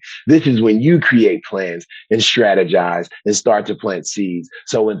hibernating. This is when you create plans and strategize and start to plant seeds.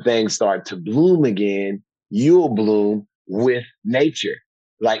 So when things start to bloom again, you'll bloom with nature.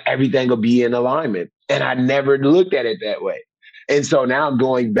 Like, everything will be in alignment. And I never looked at it that way. And so now I'm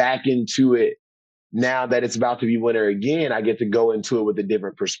going back into it. Now that it's about to be winter again, I get to go into it with a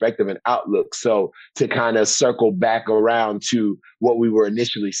different perspective and outlook. So to kind of circle back around to what we were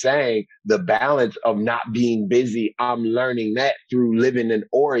initially saying, the balance of not being busy, I'm learning that through living in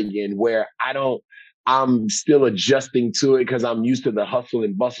Oregon, where I'm still adjusting to it because I'm used to the hustle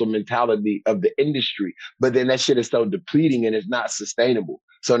and bustle mentality of the industry. But then that shit is so depleting and it's not sustainable.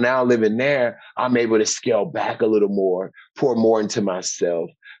 So now living there, I'm able to scale back a little more, pour more into myself,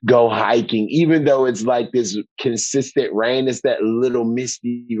 go hiking, even though it's like this consistent rain, it's that little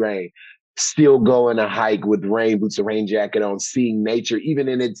misty rain. Still go on a hike with rain boots, a rain jacket on, seeing nature, even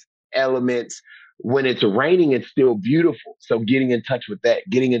in its elements. When it's raining, it's still beautiful. So getting in touch with that,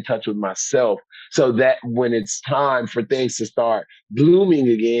 getting in touch with myself, so that when it's time for things to start blooming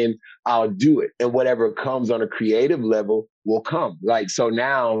again, I'll do it. And whatever comes on a creative level will come. Like, so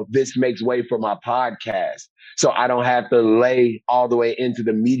now this makes way for my podcast. So I don't have to lay all the way into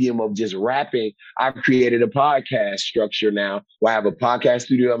the medium of just rapping. I've created a podcast structure now where I have a podcast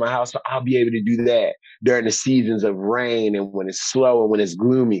studio at my house. So I'll be able to do that during the seasons of rain and when it's slow and when it's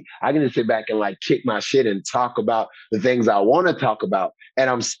gloomy. I can just sit back and like kick my shit and talk about the things I want to talk about. And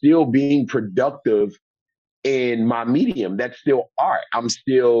I'm still being productive in my medium. That's still art. I'm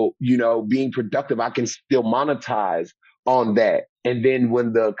still, being productive. I can still monetize on that. And then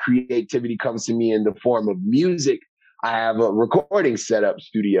when the creativity comes to me in the form of music, I have a recording setup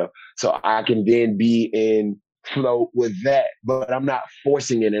studio. So I can then be in flow with that, but I'm not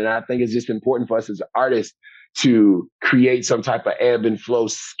forcing it. And I think it's just important for us as artists to create some type of ebb and flow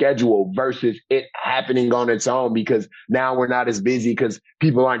schedule versus it happening on its own, because now we're not as busy because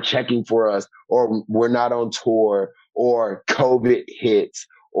people aren't checking for us, or we're not on tour, or COVID hits,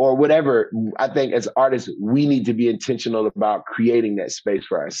 or whatever. I think as artists, we need to be intentional about creating that space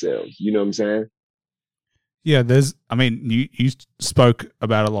for ourselves. You know what I'm saying? Yeah, you spoke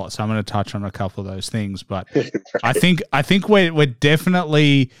about a lot, so I'm going to touch on a couple of those things, but I think we're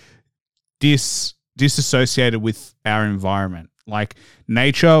definitely disassociated with our environment. Like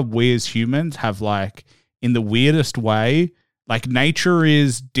nature, we as humans have like, in the weirdest way, like nature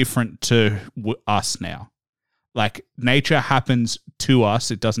is different to us now. Like nature happens to us.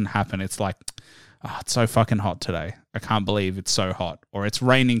 It doesn't happen. It's like, oh, it's so fucking hot today. I can't believe it's so hot. Or it's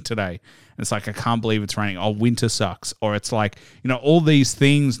raining today. And it's like, I can't believe it's raining. Oh, winter sucks. Or it's like, all these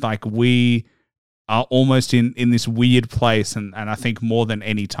things, like we are almost in this weird place. And I think more than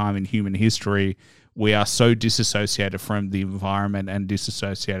any time in human history, we are so disassociated from the environment and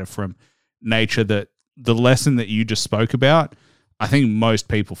disassociated from nature that the lesson that you just spoke about, I think most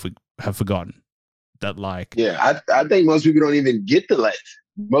people have forgotten. That like, yeah, I think most people don't even get the lesson.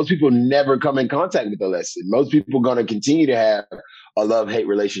 Most people never come in contact with the lesson. Most people are going to continue to have a love-hate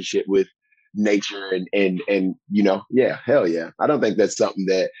relationship with nature and yeah, hell yeah. I don't think that's something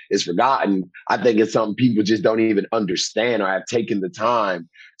that is forgotten. I think it's something people just don't even understand or have taken the time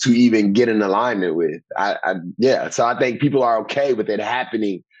to even get in alignment with. So I think people are okay with it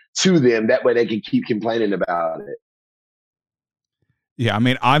happening to them. That way they can keep complaining about it. Yeah, I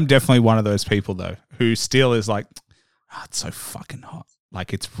mean, I'm definitely one of those people, though, who still is like, oh, it's so fucking hot.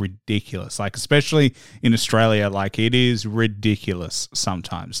 Like, it's ridiculous. Like, especially in Australia, like, it is ridiculous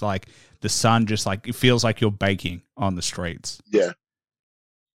sometimes. Like, the sun just, like, it feels like you're baking on the streets. Yeah.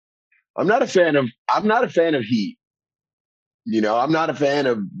 I'm not a fan of heat. I'm not a fan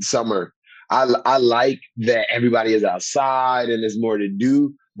of summer. I like that everybody is outside and there's more to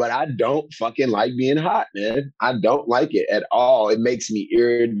do. But I don't fucking like being hot, man. I don't like it at all. It makes me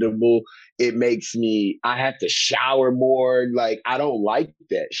irritable. I have to shower more. Like, I don't like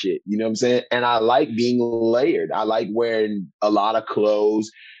that shit. You know what I'm saying? And I like being layered. I like wearing a lot of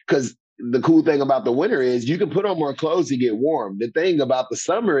clothes, because the cool thing about the winter is you can put on more clothes to get warm. The thing about the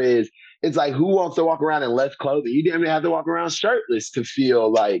summer is it's like, who wants to walk around in less clothing? You damn near have to walk around shirtless to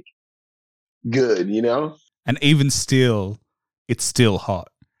feel like good, And even still, it's still hot.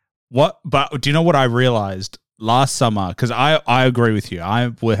 But do you know what I realized last summer? Because I agree with you. I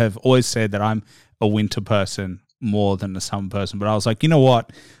have always said that I'm a winter person more than a summer person. But I was like, you know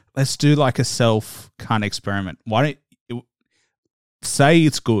what? Let's do like a self kind of experiment. Why don't you say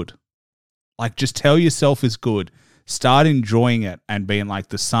it's good? Like, just tell yourself it's good. Start enjoying it and being like,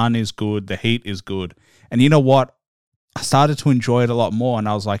 the sun is good, the heat is good. And you know what? I started to enjoy it a lot more. And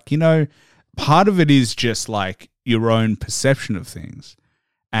I was like, part of it is just like your own perception of things.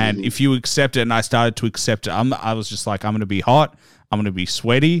 And if you accept it, and I started to accept it, I was just like, I'm going to be hot, I'm going to be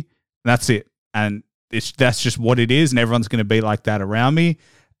sweaty, that's it. And that's just what it is, and everyone's going to be like that around me.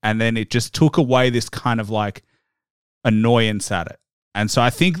 And then it just took away this kind of like annoyance at it. And so I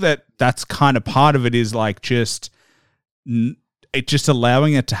think that that's kind of part of it, is like just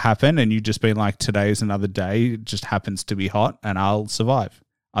allowing it to happen, and you just being like, today's another day, it just happens to be hot, and I'll survive.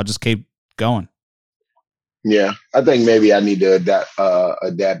 I'll just keep going. Yeah, I think maybe I need to adapt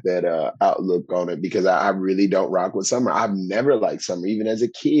that outlook on it, because I really don't rock with summer. I've never liked summer, even as a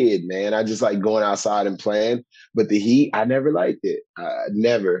kid, man. I just like going outside and playing. But the heat, I never liked it.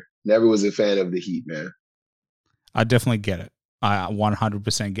 Never was a fan of the heat, man. I definitely get it. I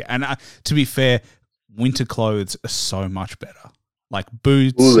 100% get it. And to be fair, winter clothes are so much better. Like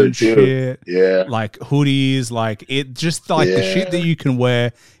boots and shit. Yeah. Like hoodies. Like it just like the shit that you can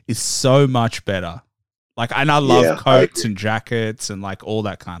wear is so much better. And I love coats and jackets and like all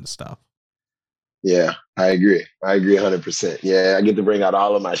that kind of stuff. Yeah, I agree. I agree 100%. Yeah, I get to bring out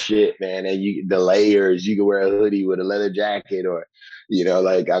all of my shit, man. And the layers, you can wear a hoodie with a leather jacket or,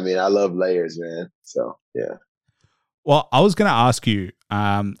 like, I mean, I love layers, man. So, yeah. Well, I was going to ask you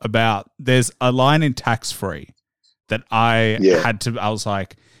about, there's a line in Tax Free that I was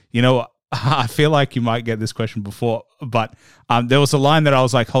like, I feel like you might get this question before, but there was a line that I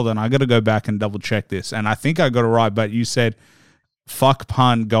was like, hold on, I got to go back and double check this. And I think I got it right, but you said, fuck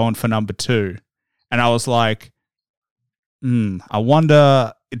pun going for number 2. And I was like, I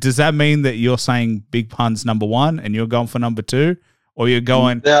wonder, does that mean that you're saying Big Pun's number 1 and you're going for number 2? Or you're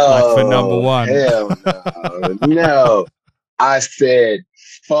going for number 1? Hell no. No. I said,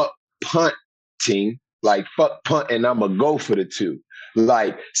 fuck punting, like fuck punt, and I'm going to go for the 2.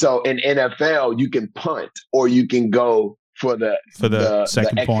 Like, so in NFL, you can punt or you can go for the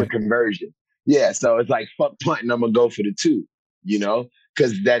second extra point conversion. Yeah, so it's like fuck punt and I'm going to go for the 2,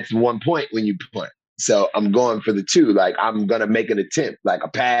 because that's 1 point when you punt. So I'm going for the 2. Like, I'm going to make an attempt, like a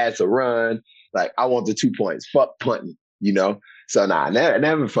pass, a run. Like, I want the 2 points. Fuck punting, So,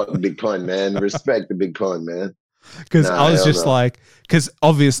 never fuck the big pun, man. Respect the big pun, man. Because I was just like, because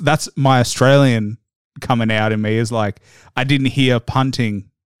obvious, that's my Australian coming out in me is like, I didn't hear punting.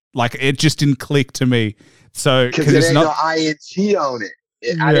 Like, it just didn't click to me. So, because there's no ing on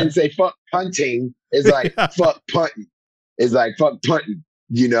it. I didn't say fuck punting. It's like fuck punting. It's like fuck punting,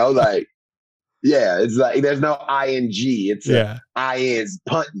 like, yeah, it's like there's no ing. It's is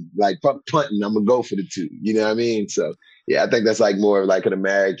punting. Like fuck punting. I'm gonna go for the 2. You know what I mean? So yeah, I think that's like more of like an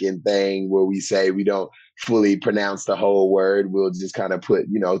American thing where we say we don't fully pronounce the whole word. We'll just kind of put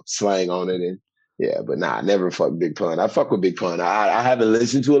slang on it, and yeah. But never fuck Big Pun. I fuck with Big Pun. I haven't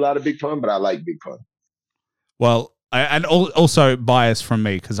listened to a lot of Big Pun, but I like Big Pun. Well, and also bias from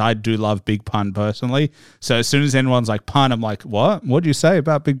me because I do love Big Pun personally. So as soon as anyone's like pun, I'm like, what? What'd you say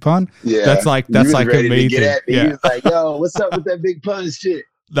about Big Pun? Yeah, that's like a me thing. Yeah. He was like, yo, what's up with that Big Pun shit?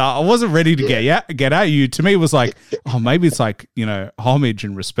 No, I wasn't ready to get at you. To me, it was like, oh, maybe it's like homage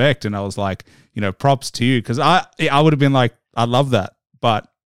and respect, and I was like, props to you because I would have been like, I love that, but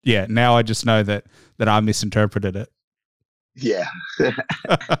yeah, now I just know that I misinterpreted it. Yeah.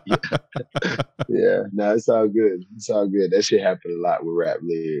 Yeah. No, it's all good. It's all good. That shit happened a lot with rap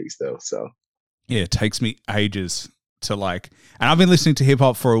lyrics though. So yeah, it takes me ages to like, and I've been listening to hip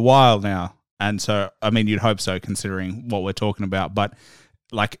hop for a while now. And so, I mean, you'd hope so considering what we're talking about, but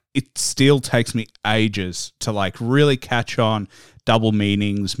like it still takes me ages to like really catch on double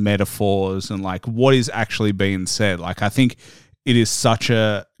meanings, metaphors, and like what is actually being said. Like, I think it is such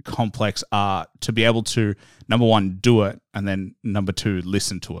a complex art to be able to, number 1, do it, and then number 2,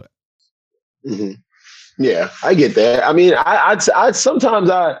 listen to it. Mm-hmm. Yeah, I get that. I mean, I sometimes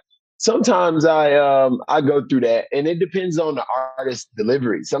I go through that, and it depends on the artist's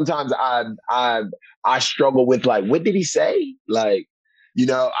delivery. Sometimes I struggle with like, what did he say? Like,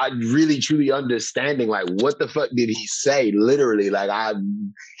 I really truly understanding like, what the fuck did he say? Literally, like I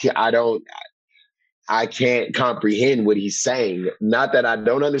can't comprehend what he's saying. Not that I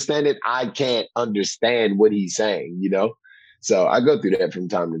don't understand it. I can't understand what he's saying, So I go through that from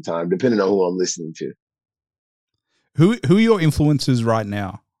time to time, depending on who I'm listening to. Who are your influences right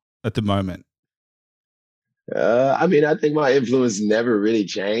now at the moment? I mean, I think my influence never really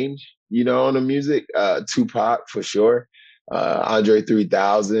changed, on the music. Tupac for sure. Andre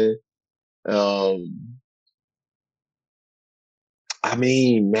 3000. I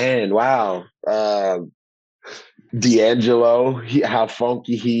mean, man, wow. D'Angelo, how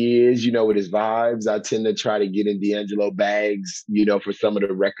funky he is, with his vibes. I tend to try to get in D'Angelo bags, for some of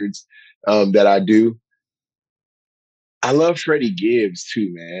the records that I do. I love Freddie Gibbs too,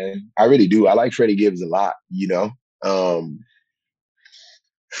 man. I really do. I like Freddie Gibbs a lot,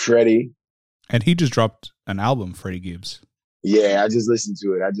 Freddie. And he just dropped an album, Freddie Gibbs. Yeah, I just listened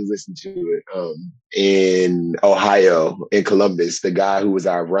to it. In Ohio, in Columbus, the guy who was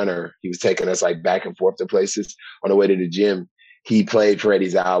our runner, he was taking us like back and forth to places on the way to the gym. He played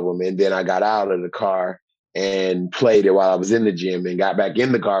Freddie's album, and then I got out of the car and played it while I was in the gym, and got back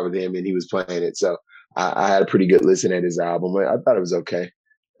in the car with him, and he was playing it. So I had a pretty good listen at his album. I thought it was okay.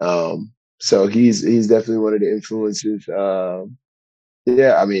 So he's definitely one of the influences.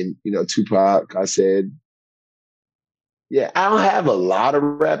 Yeah, I mean, Tupac, I said. Yeah, I don't have a lot of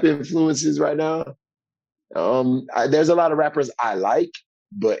rap influences right now. There's a lot of rappers I like,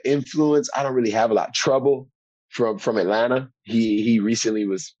 but influence, I don't really have a lot. Trouble from Atlanta. He recently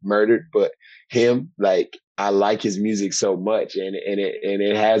was murdered, but him, like, I like his music so much, and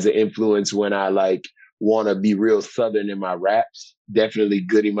it has an influence when I like want to be real Southern in my raps. Definitely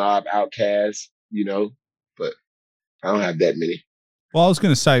Goody Mob, Outkast, but I don't have that many. Well, I was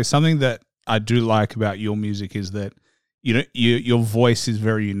going to say something that I do like about your music is that your voice is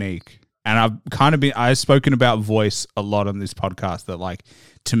very unique. And I've spoken about voice a lot on this podcast, that like,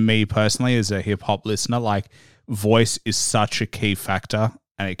 to me personally as a hip hop listener, like voice is such a key factor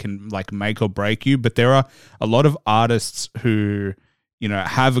and it can like make or break you. But there are a lot of artists who,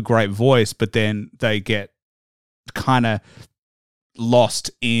 have a great voice, but then they get kind of lost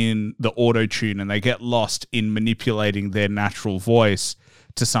in the auto tune and they get lost in manipulating their natural voice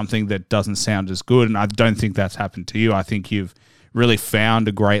to something that doesn't sound as good. And I don't think that's happened to you. I think you've really found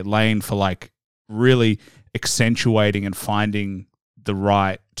a great lane for like really accentuating and finding the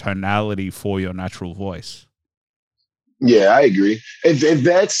right tonality for your natural voice. Yeah, I agree.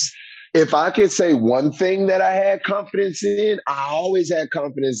 If I could say one thing that I had confidence in, I always had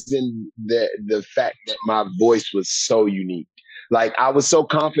confidence in the fact that my voice was so unique. Like I was so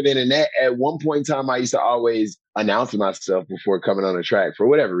confident in that. At one point in time, I used to always announce myself before coming on a track for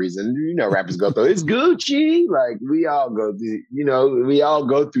whatever reason. Rappers go through it's Gucci. Like we all go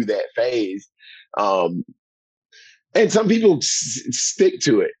through that phase. And some people stick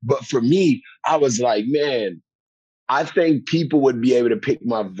to it. But for me, I was like, man, I think people would be able to pick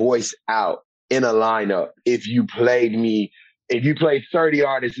my voice out in a lineup if you played 30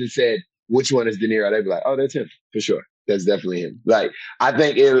 artists and said, which one is Deniro? They'd be like, oh, that's him for sure. That's definitely him. Like, I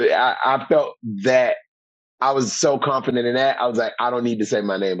think I felt that I was so confident in that. I was like, I don't need to say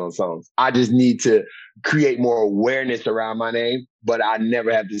my name on songs. I just need to create more awareness around my name, but I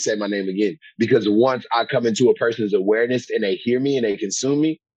never have to say my name again. Because once I come into a person's awareness and they hear me and they consume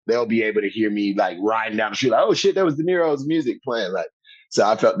me, they'll be able to hear me like riding down the street, like, oh shit, that was Deniro's music playing. Like, so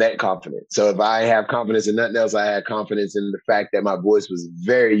I felt that confident. So if I have confidence in nothing else, I had confidence in the fact that my voice was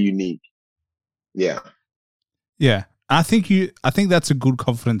very unique. Yeah. Yeah. I think that's a good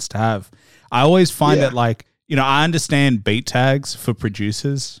confidence to have. I always find that like, I understand beat tags for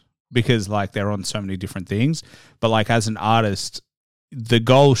producers because like they're on so many different things, but like as an artist, the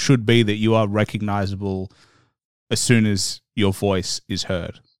goal should be that you are recognizable as soon as your voice is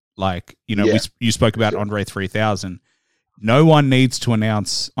heard. Like, you spoke about Andre 3000. No one needs to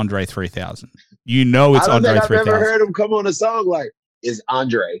announce Andre 3000. It's Andre 3000. I've never heard him come on a song like, it's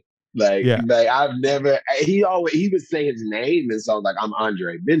Andre. Like I've never, he would say his name in songs like I'm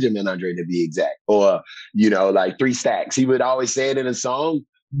Andre, Benjamin Andre to be exact, or, like 3 Stacks. He would always say it in a song,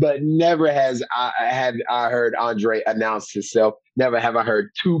 but never have I heard Andre announce himself. Never have I heard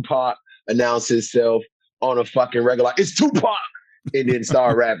Tupac announce himself on a fucking regular, it's Tupac, and then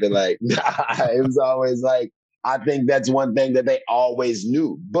start rapping. Like, nah, it was always like, I think that's one thing that they always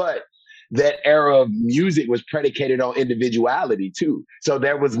knew, but that era of music was predicated on individuality too. So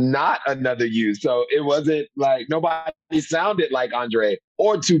there was not another you. So it wasn't like nobody sounded like Andre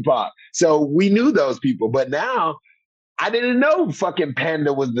or Tupac. So we knew those people. But now I didn't know fucking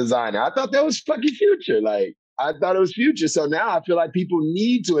Panda was designer. I thought that was fucking Future. Like I thought it was Future. So now I feel like people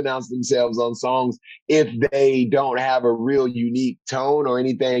need to announce themselves on songs if they don't have a real unique tone or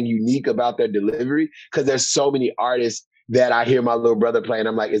anything unique about their delivery. Because there's so many artists that I hear my little brother playing.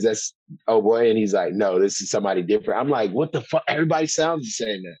 I'm like, is that oh boy? And he's like, no, this is somebody different. I'm like, what the fuck? Everybody sounds the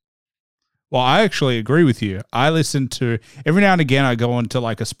same now. Well, I actually agree with you. I listen to, every now and again, I go onto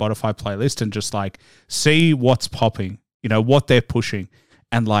like a Spotify playlist and just like see what's popping, what they're pushing.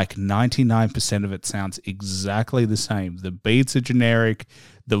 And like 99% of it sounds exactly the same. The beats are generic.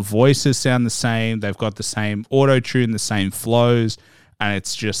 The voices sound the same. They've got the same auto tune, the same flows. And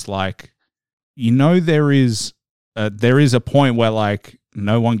it's just like, there is a point where like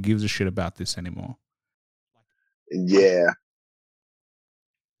no one gives a shit about this anymore. Yeah.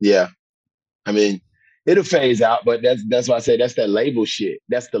 I mean, it'll phase out, but that's why I say that's that label shit.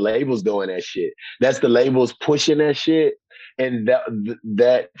 That's the labels doing that shit. That's the labels pushing that shit. And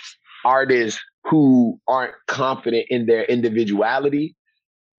that artists who aren't confident in their individuality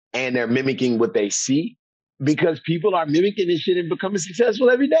and they're mimicking what they see, because people are mimicking this shit and becoming successful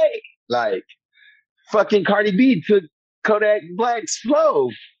every day. Like fucking Cardi B took Kodak Black's flow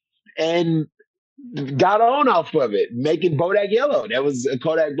and got on off of it, making Bodak Yellow. That was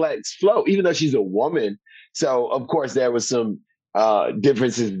Kodak Black's flow, even though she's a woman. So of course there was some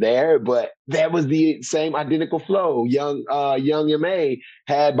differences there, but that was the same identical flow. Young M.A.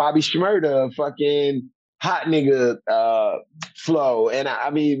 had Bobby Shmurda fucking hot nigga flow, and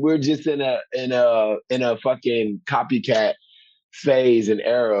I mean we're just in a fucking copycat phase and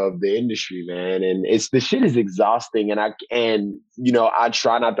era of the industry, man, and the shit is exhausting. And I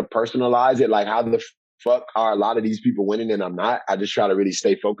try not to personalize it, like how the fuck are a lot of these people winning and I'm not. I just try to really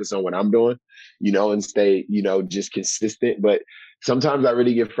stay focused on what I'm doing, and stay, just consistent. But sometimes I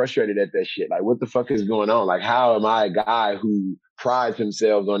really get frustrated at that shit. Like, what the fuck is going on? Like, how am I a guy who prides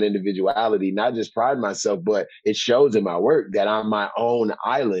himself on individuality, not just pride myself, but it shows in my work that I'm my own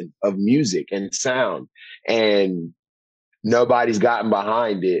island of music and sound. And nobody's gotten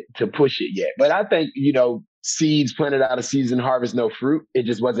behind it to push it yet. But I think, seeds planted out of season, harvest no fruit. It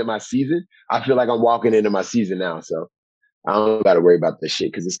just wasn't my season. I feel like I'm walking into my season now. So I don't got to worry about this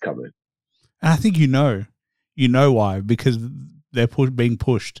shit because it's coming. And I think you know why, because they're being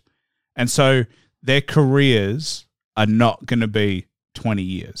pushed. And so their careers are not going to be 20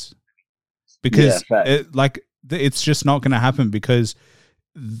 years because it's just not going to happen, because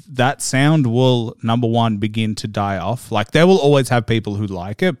that sound will, number one, begin to die off. Like, they will always have people who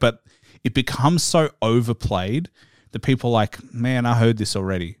like it, but it becomes so overplayed that people are like, man, I heard this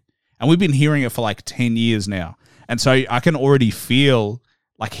already. And we've been hearing it for like 10 years now. And so I can already feel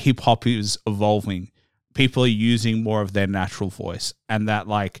like hip hop is evolving. People are using more of their natural voice, and that,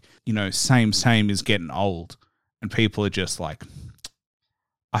 like, same is getting old, and people are just like,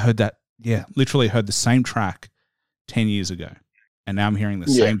 I heard that. Yeah. Literally heard the same track 10 years ago. And now I'm hearing the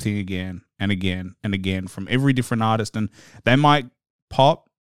same thing again and again and again from every different artist. And they might pop,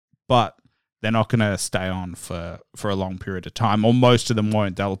 but they're not going to stay on for a long period of time, or most of them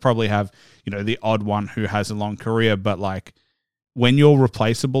won't. They'll probably have, the odd one who has a long career. But like, when you're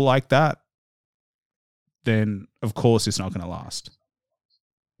replaceable like that, then of course it's not going to last.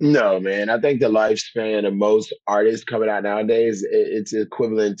 No, man. I think the lifespan of most artists coming out nowadays, it's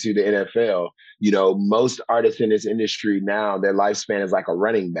equivalent to the NFL. Most artists in this industry now, their lifespan is like a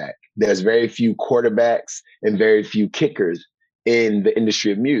running back. There's very few quarterbacks and very few kickers in the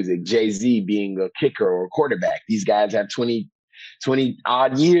industry of music. Jay-Z being a kicker or a quarterback. These guys have 20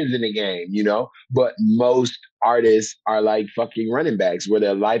 odd years in the game, but most artists are like fucking running backs, where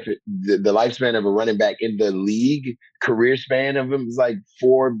their the lifespan of a running back in the league, career span of them is like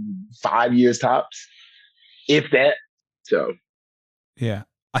 4-5 years tops, if that. So yeah,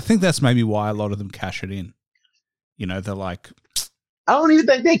 I think that's maybe why a lot of them cash it in. They're like, I don't even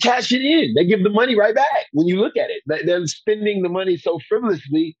think they cash it in. They give the money right back. When you look at it, they're spending the money so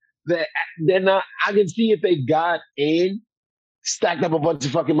frivolously that they're not. I can see if they got in, stacked up a bunch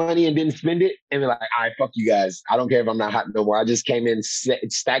of fucking money and didn't spend it, and they're like, all right, fuck you guys. I don't care if I'm not hot no more. I just came in,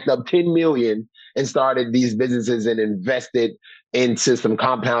 stacked up 10 million and started these businesses and invested into some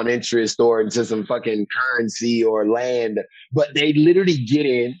compound interest or into some fucking currency or land. But they literally get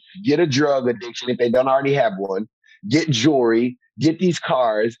in, get a drug addiction if they don't already have one, get jewelry, get these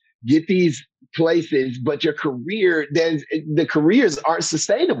cars, get these places, but your career, the careers aren't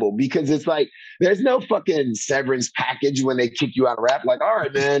sustainable, because it's like, there's no fucking severance package when they kick you out of rap. Like, all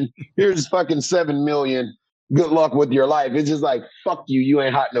right, man, here's fucking 7 million. Good luck with your life. It's just like, fuck you. You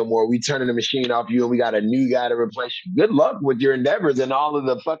ain't hot no more. We turning the machine off you and we got a new guy to replace you. Good luck with your endeavors and all of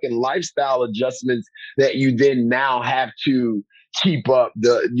the fucking lifestyle adjustments that you then now have to keep up,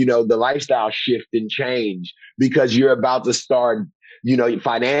 the lifestyle shift and change, because you're about to start,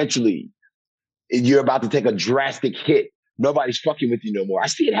 financially, you're about to take a drastic hit. Nobody's fucking with you no more. I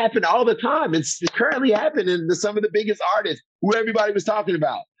see it happen all the time. It's currently happening to some of the biggest artists who everybody was talking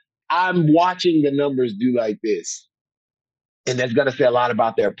about. I'm watching the numbers do like this. And that's going to say a lot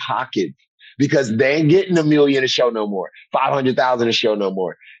about their pockets, because they ain't getting $1 million a show no more, 500,000 a show no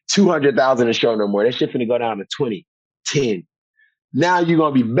more, 200,000 a show no more. That shit finna go down to 20, 10. Now you're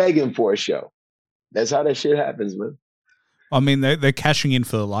going to be begging for a show. That's how that shit happens, man. I mean, they're cashing in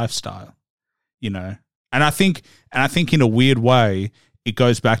for the lifestyle, and I think in a weird way, it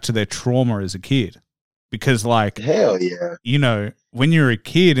goes back to their trauma as a kid, because like, hell yeah, when you're a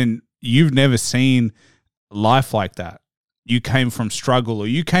kid and you've never seen life like that, you came from struggle, or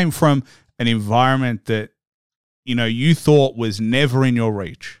you came from an environment that, you thought was never in your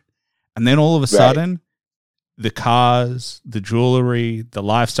reach. And then all of a sudden, the cars, the jewelry, the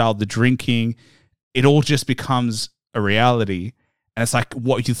lifestyle, the drinking, it all just becomes a reality. And it's like,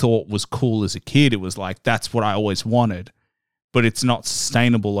 what you thought was cool as a kid, it was like, that's what I always wanted, but it's not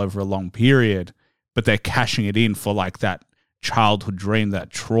sustainable over a long period. But they're cashing it in for like that childhood dream, that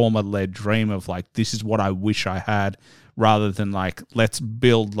trauma-led dream of like, this is what I wish I had, rather than like, let's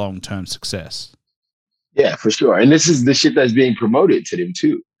build long-term success. Yeah, for sure. And this is the shit that's being promoted to them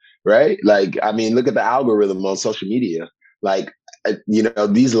too, right? Like, I mean, look at the algorithm on social media. Like,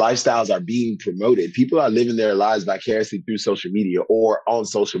 these lifestyles are being promoted. People are living their lives vicariously through social media or on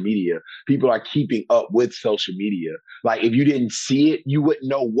social media. People are keeping up with social media. Like, if you didn't see it, you wouldn't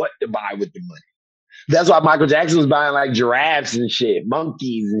know what to buy with the money. That's why Michael Jackson was buying like giraffes and shit,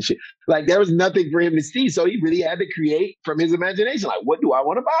 monkeys and shit. Like there was nothing for him to see. So he really had to create from his imagination. Like, what do I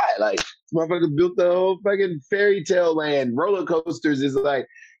want to buy? Like, this motherfucker built the whole fucking fairy tale land. Roller coasters is like,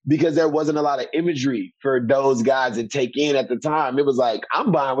 because there wasn't a lot of imagery for those guys to take in at the time. It was like,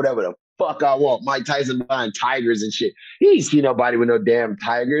 I'm buying whatever the fuck I want. Mike Tyson buying tigers and shit. He ain't see nobody with no damn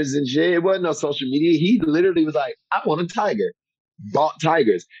tigers and shit. It wasn't no social media. He literally was like, I want a tiger. Bought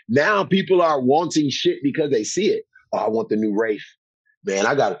tigers. Now people are wanting shit because they see it. Oh, I want the new Wraith. Man,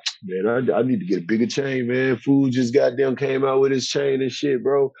 I need to get a bigger chain, man. Food just goddamn came out with his chain and shit,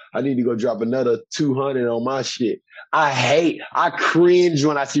 bro. I need to go drop another 200 on my shit. I cringe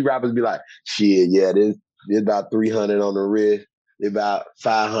when I see rappers be like, shit, yeah, there's about 300 on the wrist, about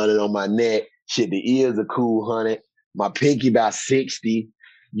 500 on my neck. Shit, the ears are cool, 100. My pinky about 60.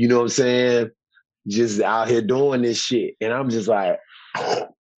 You know what I'm saying? Just out here doing this shit. And I'm just like,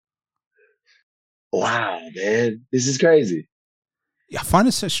 wow, man, this is crazy. I find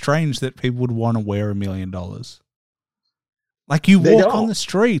it so strange that people would want to wear $1 million. Like you walk on the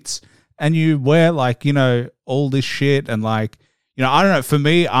streets and you wear like, you know, all this shit and like, you know, I don't know. For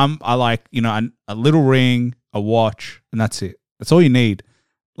me, I like, you know, a little ring, a watch, and that's it. That's all you need.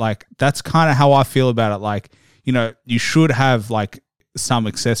 Like that's kind of how I feel about it. Like, you know, you should have like some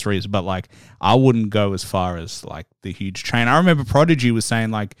accessories, but like I wouldn't go as far as like the huge chain. I remember Prodigy was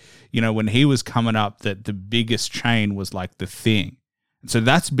saying like, you know, when he was coming up that the biggest chain was like the thing. So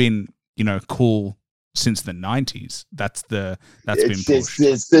that's been, you know, cool since the 90s. That's been pushed.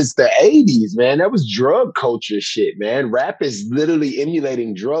 Since the 80s, man. That was drug culture shit, man. Rap is literally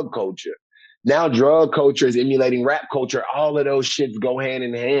emulating drug culture. Now drug culture is emulating rap culture. All of those shits go hand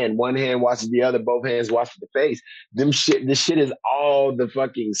in hand. One hand washes the other, both hands wash the face. This shit is all the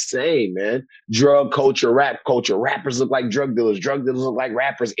fucking same, man. Drug culture, rap culture. Rappers look like drug dealers look like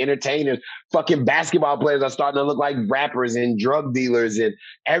rappers. Entertainers, fucking basketball players are starting to look like rappers and drug dealers, and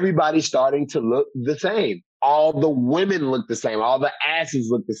everybody's starting to look the same. All the women look the same. All the asses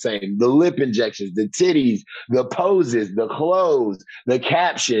look the same. The lip injections, the titties, the poses, the clothes, the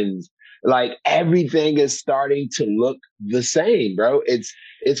captions. Like everything is starting to look the same, bro. It's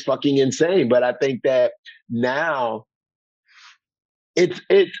fucking insane. But I think that now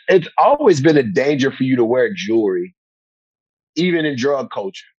it's always been a danger for you to wear jewelry, even in drug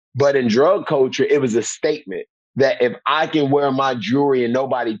culture. But in drug culture, it was a statement that if I can wear my jewelry and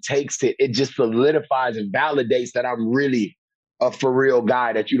nobody takes it, it just solidifies and validates that I'm really a for real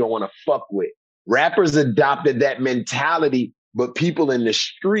guy that you don't want to fuck with. Rappers adopted that mentality, but people in the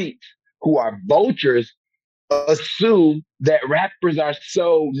streets who are vultures assume that rappers are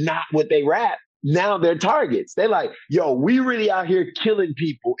so not what they rap. Now they're targets. They're like, yo, we really out here killing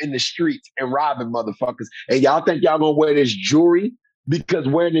people in the streets and robbing motherfuckers. And y'all think y'all gonna wear this jewelry? Because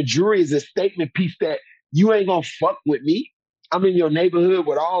wearing the jewelry is a statement piece that you ain't gonna fuck with me. I'm in your neighborhood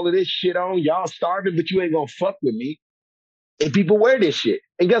with all of this shit on. Y'all starving, but you ain't gonna fuck with me. And people wear this shit.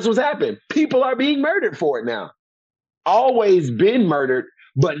 And guess what's happened? People are being murdered for it now. Always been murdered,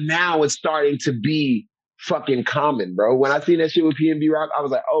 but now it's starting to be fucking common, bro. When I seen that shit with PNB Rock, I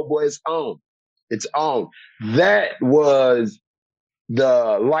was like, oh boy, it's on. It's on. That was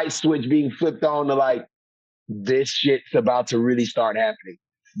the light switch being flipped on to like, this shit's about to really start happening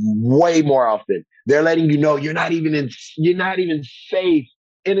way more often. They're letting you know you're not even safe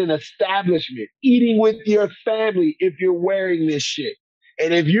in an establishment eating with your family if you're wearing this shit.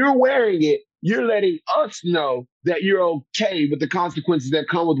 And if you're wearing it, you're letting us know that you're okay with the consequences that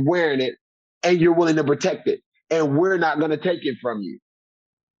come with wearing it and you're willing to protect it. And we're not going to take it from you.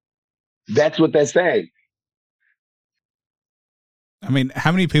 That's what they're saying. I mean,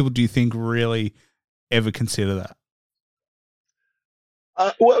 how many people do you think really ever consider that?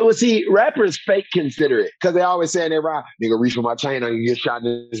 Well, see, rappers fake consider it because they always saying they're right. Nigga, reach for my chain, I'm gonna get shot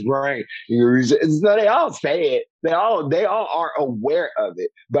in his brain. So they all say it. They all are aware of it.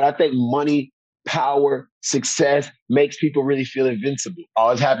 But I think money, power, success makes people really feel invincible.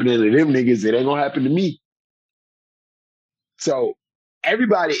 All it's happening to them niggas, it ain't gonna happen to me. So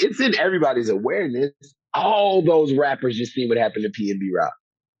it's in everybody's awareness. All those rappers just seen what happened to PNB Rock.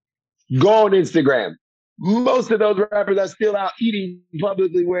 Go on Instagram. Most of those rappers are still out eating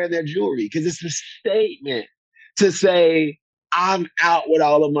publicly wearing their jewelry because it's a statement to say, I'm out with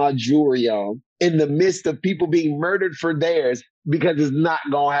all of my jewelry on in the midst of people being murdered for theirs because it's not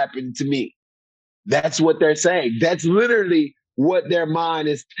going to happen to me. That's what they're saying. That's literally what their mind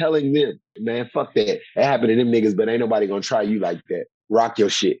is telling them. Man, fuck that. It happened to them niggas, but ain't nobody going to try you like that. Rock your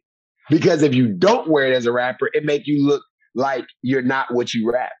shit. Because if you don't wear it as a rapper, it make you look like you're not what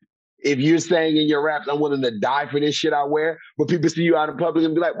you rap. If you're saying in your raps, I'm willing to die for this shit I wear, but people see you out in public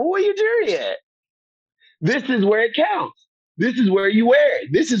and be like, well, where your jewelry at? This is where it counts. This is where you wear it.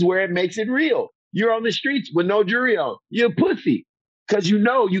 This is where it makes it real. You're on the streets with no jewelry on. You're a pussy because you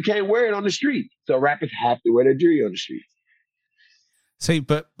know you can't wear it on the street. So rappers have to wear their jewelry on the streets. See,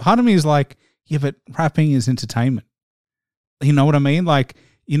 but part of me is like, yeah, but rapping is entertainment. You know what I mean? Like,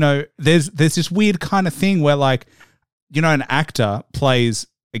 you know, there's this weird kind of thing where, like, you know, an actor plays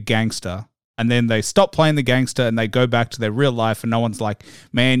a gangster and then they stop playing the gangster and they go back to their real life and no one's like,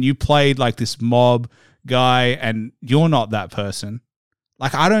 man, you played like this mob guy and you're not that person.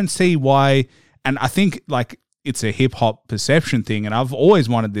 Like, I don't see why. And I think, like, it's a hip hop perception thing. And I've always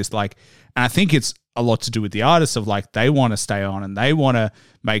wanted this, like, and I think it's a lot to do with the artists of, like, they want to stay on and they want to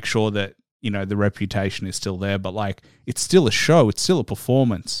make sure that, you know, the reputation is still there, but, like, it's still a show. It's still a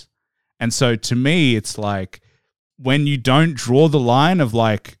performance. And so to me, it's like, when you don't draw the line of,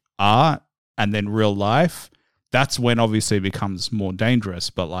 like, art and then real life, that's when obviously it becomes more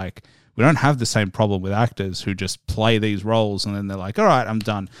dangerous. But, like, we don't have the same problem with actors who just play these roles and then they're like, all right, I'm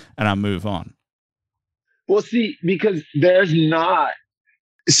done, and I move on. Well, see, because there's not,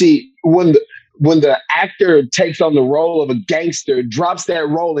 see, when the actor takes on the role of a gangster, drops that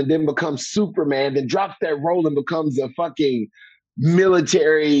role and then becomes Superman, then drops that role and becomes a fucking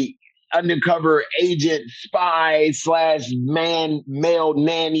military undercover agent, spy / male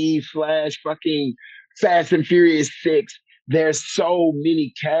nanny / fucking Fast and Furious 6. There's so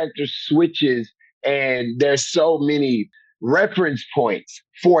many character switches and there's so many reference points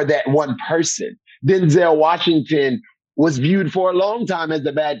for that one person. Denzel Washington was viewed for a long time as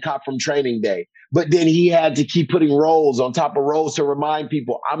the bad cop from Training Day, but then he had to keep putting roles on top of roles to remind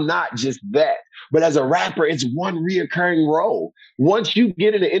people, I'm not just that. But as a rapper, it's one reoccurring role. Once you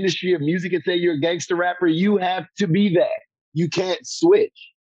get in the industry of music and say you're a gangster rapper, you have to be that. You can't switch.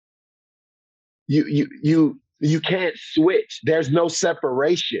 You can't switch. There's no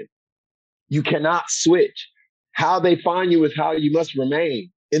separation. You cannot switch. How they find you is how you must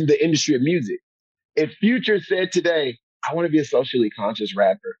remain in the industry of music. If Future said today, I want to be a socially conscious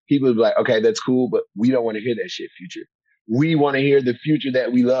rapper, people would be like, okay, that's cool, but we don't want to hear that shit, Future. We want to hear the Future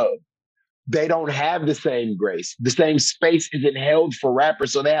that we love. They don't have the same grace. The same space isn't held for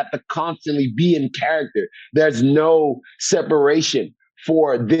rappers, so they have to constantly be in character. There's no separation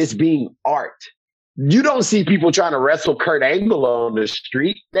for this being art. You don't see people trying to wrestle Kurt Angle on the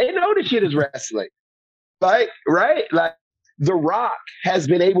street. They know the shit is wrestling. Like, right? Like, The Rock has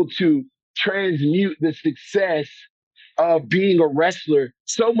been able to transmute the success of being a wrestler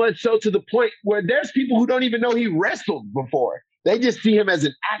so much so to the point where there's people who don't even know he wrestled before. They just see him as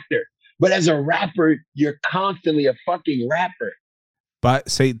an actor. But as a rapper, you're constantly a fucking rapper. But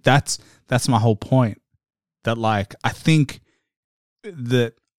see, that's my whole point. That, like, I think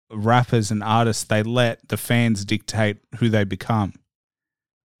that rappers and artists, they let the fans dictate who they become.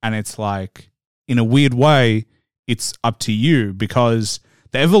 And it's like, in a weird way, it's up to you, because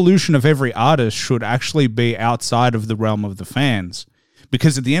the evolution of every artist should actually be outside of the realm of the fans.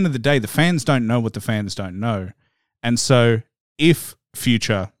 Because at the end of the day, the fans don't know what the fans don't know. And so if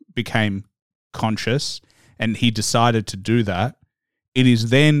Future became conscious and he decided to do that, it is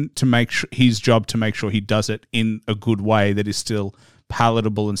then to make his job to make sure he does it in a good way that is still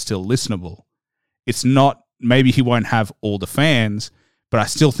palatable and still listenable. It's not, maybe he won't have all the fans, but I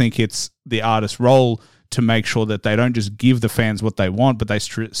still think it's the artist's role to make sure that they don't just give the fans what they want, but they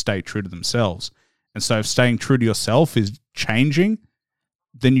stay true to themselves. And so if staying true to yourself is changing,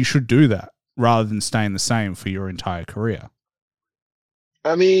 then you should do that rather than staying the same for your entire career.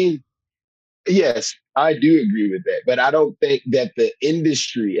 I mean, yes, I do agree with that, but I don't think that the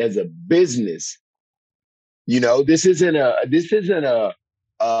industry as a business, you know, this isn't a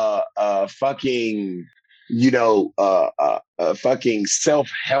fucking, you know, a fucking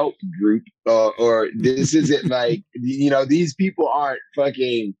self-help group, or this isn't like, you know, these people aren't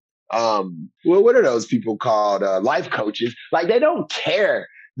fucking, well, what are those people called? Life coaches. Like, they don't care.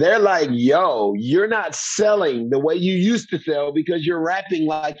 They're like, yo, you're not selling the way you used to sell because you're rapping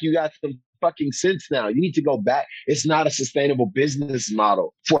like you got some fucking sense now. You need to go back. It's not a sustainable business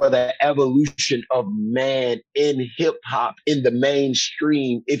model for the evolution of man in hip hop in the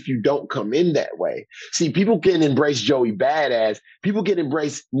mainstream if you don't come in that way. See, people can embrace Joey Badass. People can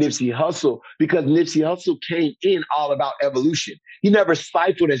embrace Nipsey Hussle because Nipsey Hussle came in all about evolution. He never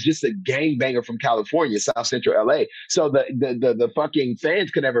stifled as just a gangbanger from California, South Central LA. So the fucking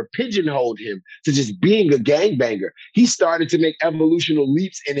fans could never pigeonhole him to just being a gangbanger. He started to make evolutional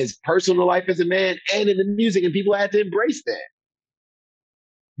leaps in his personal life as a man and in the music, and people had to embrace that.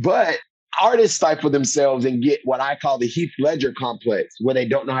 But artists stifle themselves and get what I call the Heath Ledger complex, where they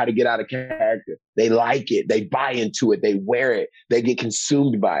don't know how to get out of character. They like it. They buy into it. They wear it. They get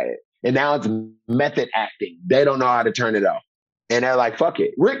consumed by it. And now it's method acting. They don't know how to turn it off. And they're like, fuck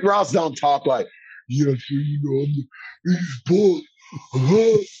it. Rick Ross don't talk like, yeah, so you know, I'm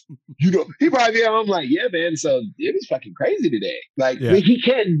the you know, he probably, I'm like, yeah, man, so it was fucking crazy today. Like, he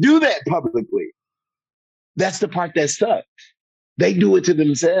can't do that publicly. That's the part that sucks. They do it to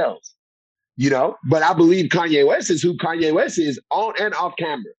themselves, you know? But I believe Kanye West is who Kanye West is on and off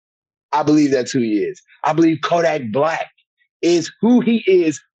camera. I believe that's who he is. I believe Kodak Black is who he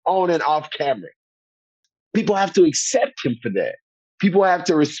is on and off camera. People have to accept him for that. People have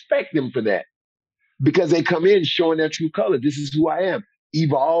to respect him for that because they come in showing their true color. This is who I am.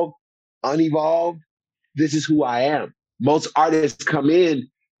 Evolved, unevolved. This is who I am. Most artists come in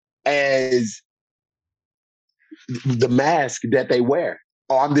as the mask that they wear.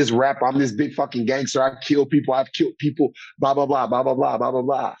 Oh, I'm this rapper. I'm this big fucking gangster. I kill people. I've killed people. Blah, blah, blah, blah, blah, blah, blah, blah,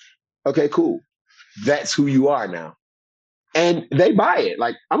 blah. Okay, cool. That's who you are now. And they buy it.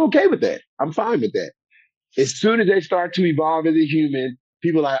 Like, I'm okay with that. I'm fine with that. As soon as they start to evolve as a human,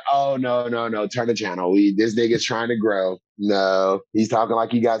 people are like, oh, no, turn the channel. This nigga's trying to grow. No, he's talking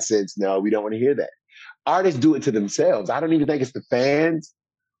like he got sense. No, we don't want to hear that. Artists do it to themselves. I don't even think it's the fans,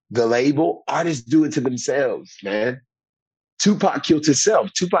 the label. Artists do it to themselves, man. Tupac killed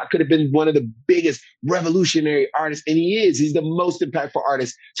himself. Tupac could have been one of the biggest revolutionary artists, and he is. He's the most impactful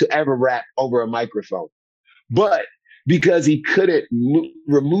artist to ever rap over a microphone. But because he couldn't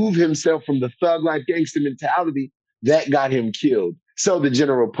remove himself from the thug life gangster mentality, that got him killed. So the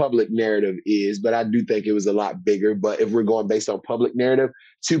general public narrative is, but I do think it was a lot bigger. But if we're going based on public narrative,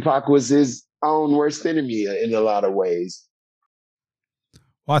 Tupac was his own worst enemy in a lot of ways.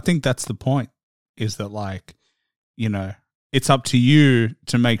 Well, I think that's the point, is that, like, you know, it's up to you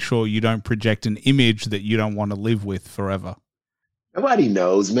to make sure you don't project an image that you don't want to live with forever. Nobody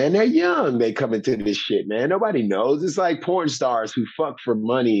knows, man. They're young. They come into this shit, man. Nobody knows. It's like porn stars who fuck for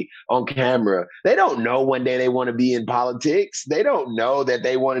money on camera. They don't know one day they want to be in politics. They don't know that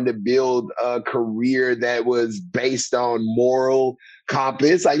they wanted to build a career that was based on moral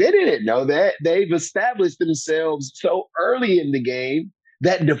compass. Like, they didn't know that. They've established themselves so early in the game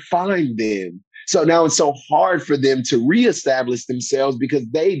that defined them. So now it's so hard for them to reestablish themselves because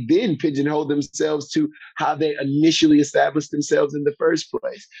they then pigeonhole themselves to how they initially established themselves in the first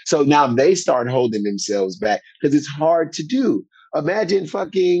place. So now they start holding themselves back because it's hard to do. Imagine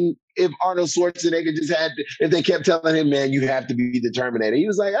fucking if Arnold Schwarzenegger if they kept telling him, man, you have to be the Terminator. He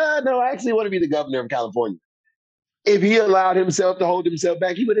was like, no, I actually want to be the governor of California. If he allowed himself to hold himself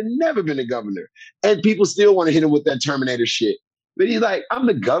back, he would have never been a governor. And people still want to hit him with that Terminator shit. But he's like, I'm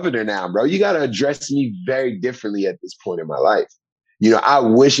the governor now, bro. You got to address me very differently at this point in my life. You know, I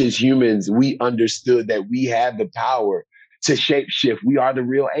wish as humans, we understood that we have the power to shape shift. We are the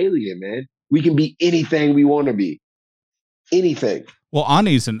real alien, man. We can be anything we want to be. Anything. Well,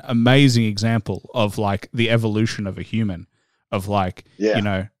 Arnie's an amazing example of, like, the evolution of a human, of, like, you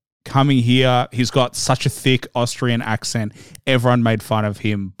know, coming here. He's got such a thick Austrian accent. Everyone made fun of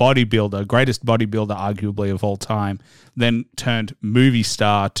him. Bodybuilder, greatest bodybuilder arguably of all time. Then turned movie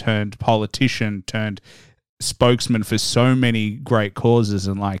star, turned politician, turned spokesman for so many great causes.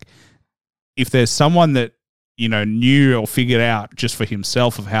 And, like, if there's someone that, you know, knew or figured out just for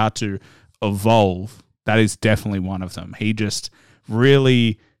himself of how to evolve, that is definitely one of them. He just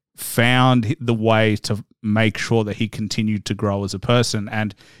really found the way to make sure that he continued to grow as a person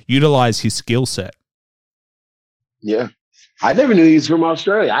and utilize his skill set. Yeah. I never knew he was from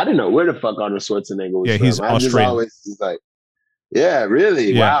Australia. I didn't know where the fuck Arnold Schwarzenegger was from. He's Australian. Always like, yeah,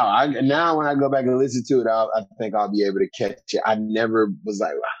 really? Yeah. Wow. Now when I go back and listen to it, I think I'll be able to catch it. I never was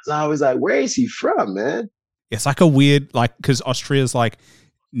like, I was always like, where is he from, man? It's like a weird, like, because Austria's like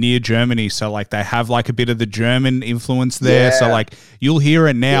near Germany, so, like, they have, like, a bit of the German influence there. So, like, you'll hear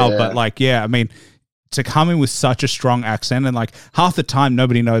it now, but, like, I mean, to come in with such a strong accent, and, like, half the time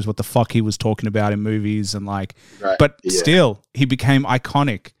nobody knows what the fuck he was talking about in movies, and, like, but still he became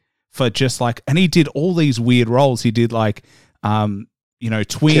iconic for just, like, and he did all these weird roles. He did, like, you know,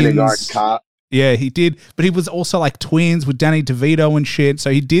 Twins. Kindergarten Cop. Yeah, he did. But he was also, like, Twins with Danny DeVito and shit. So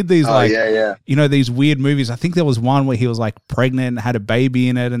he did these, you know, these weird movies. I think there was one where he was, like, pregnant, had a baby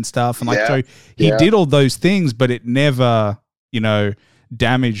in it and stuff. And, like, so he did all those things, but it never, you know,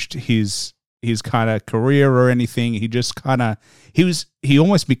 damaged his kind of career or anything. He just kind of, he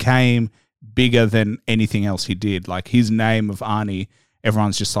almost became bigger than anything else he did. Like, his name of Arnie,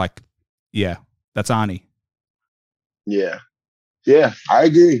 everyone's just like, yeah, that's Arnie. Yeah. Yeah, I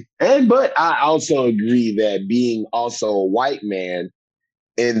agree. But I also agree that being also a white man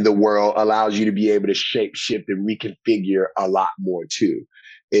in the world allows you to be able to shape shift and reconfigure a lot more too,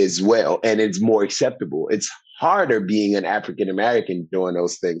 as well. And it's more acceptable. It's harder being an African American doing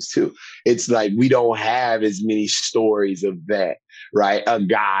those things too. It's like we don't have as many stories of that, right? A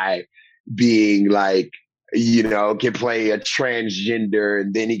guy being like, can play a transgender,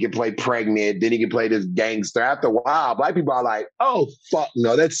 and then he can play pregnant, then he can play this gangster. After a while, Black people are like, oh, fuck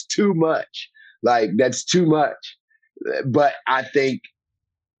no, that's too much. Like, that's too much. But I think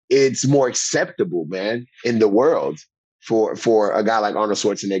it's more acceptable, man, in the world for a guy like Arnold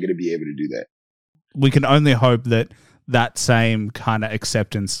Schwarzenegger to be able to do that. We can only hope that same kind of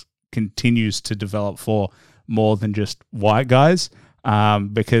acceptance continues to develop for more than just white guys,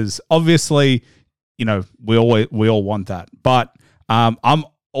 because obviously, we all want that. But I'm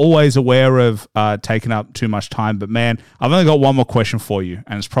always aware of taking up too much time. But man, I've only got one more question for you,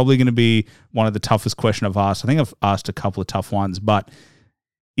 and it's probably going to be one of the toughest questions I've asked. I think I've asked a couple of tough ones, but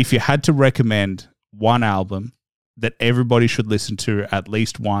if you had to recommend one album that everybody should listen to at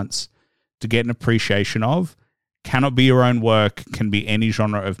least once to get an appreciation of, cannot be your own work, can be any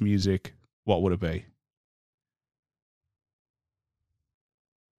genre of music, what would it be?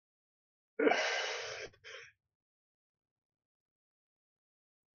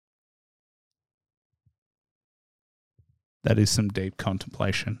 That is some deep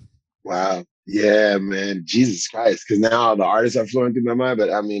contemplation. Wow. Yeah, man. Jesus Christ. Because now the artists are flowing through my mind.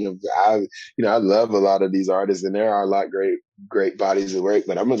 But I mean, I love a lot of these artists, and there are a lot of great bodies of work.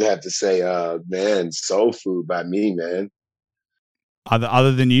 But I'm gonna have to say, man, Soul Food by me, man.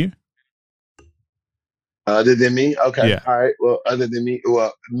 Other than you? Other than me? Okay. Yeah. All right. Well, other than me,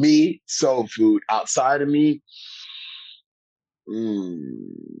 me, Soul Food. Outside of me,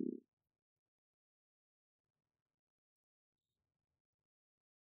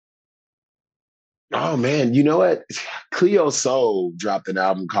 oh man, you know what? Cleo Soul dropped an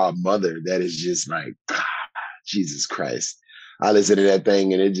album called Mother that is just like, Jesus Christ. I listen to that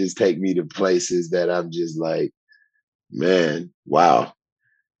thing and it just take me to places that I'm just like, man, wow.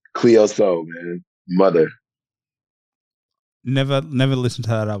 Cleo Soul, man. Mother. Never listened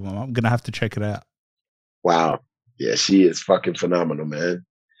to that album. I'm gonna have to check it out. Wow. Yeah, she is fucking phenomenal, man.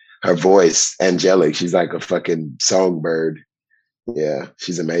 Her voice, angelic. She's like a fucking songbird. Yeah,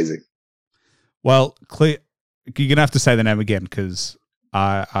 she's amazing. Well, you're gonna have to say the name again because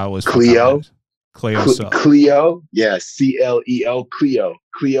I was Cleo. Soul. Cleo, yeah, Cleo.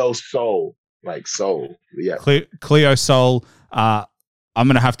 Cleo Soul, like soul. Yeah, Cleo Soul. I'm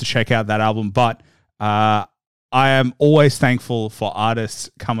gonna have to check out that album, but I am always thankful for artists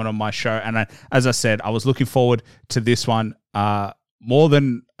coming on my show, and as I said, I was looking forward to this one more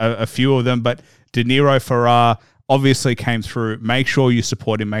than a few of them, but Deniro Farrar obviously came through. Make sure you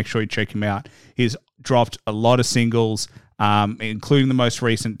support him. Make sure you check him out. He's dropped a lot of singles, including the most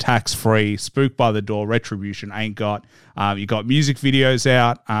recent Tax Free, Spooked by the Door, Retribution, Ain't Got. You got music videos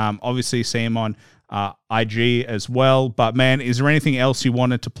out. Obviously, you see him on IG as well. But man, is there anything else you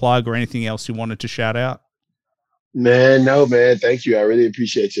wanted to plug or anything else you wanted to shout out? Man, no, man. Thank you. I really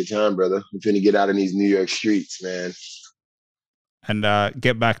appreciate your time, brother. I'm finna get out in these New York streets, man. And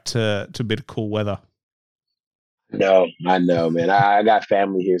get back to a bit of cool weather. No, I know, man. I got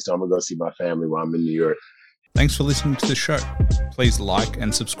family here, so I'm going to go see my family while I'm in New York. Thanks for listening to the show. Please like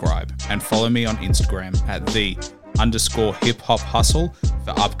and subscribe and follow me on Instagram at @the_hip-hop-hustle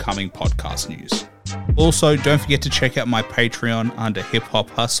for upcoming podcast news. Also, don't forget to check out my Patreon under Hip Hop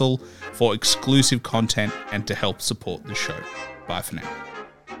Hustle for exclusive content and to help support the show. Bye for now.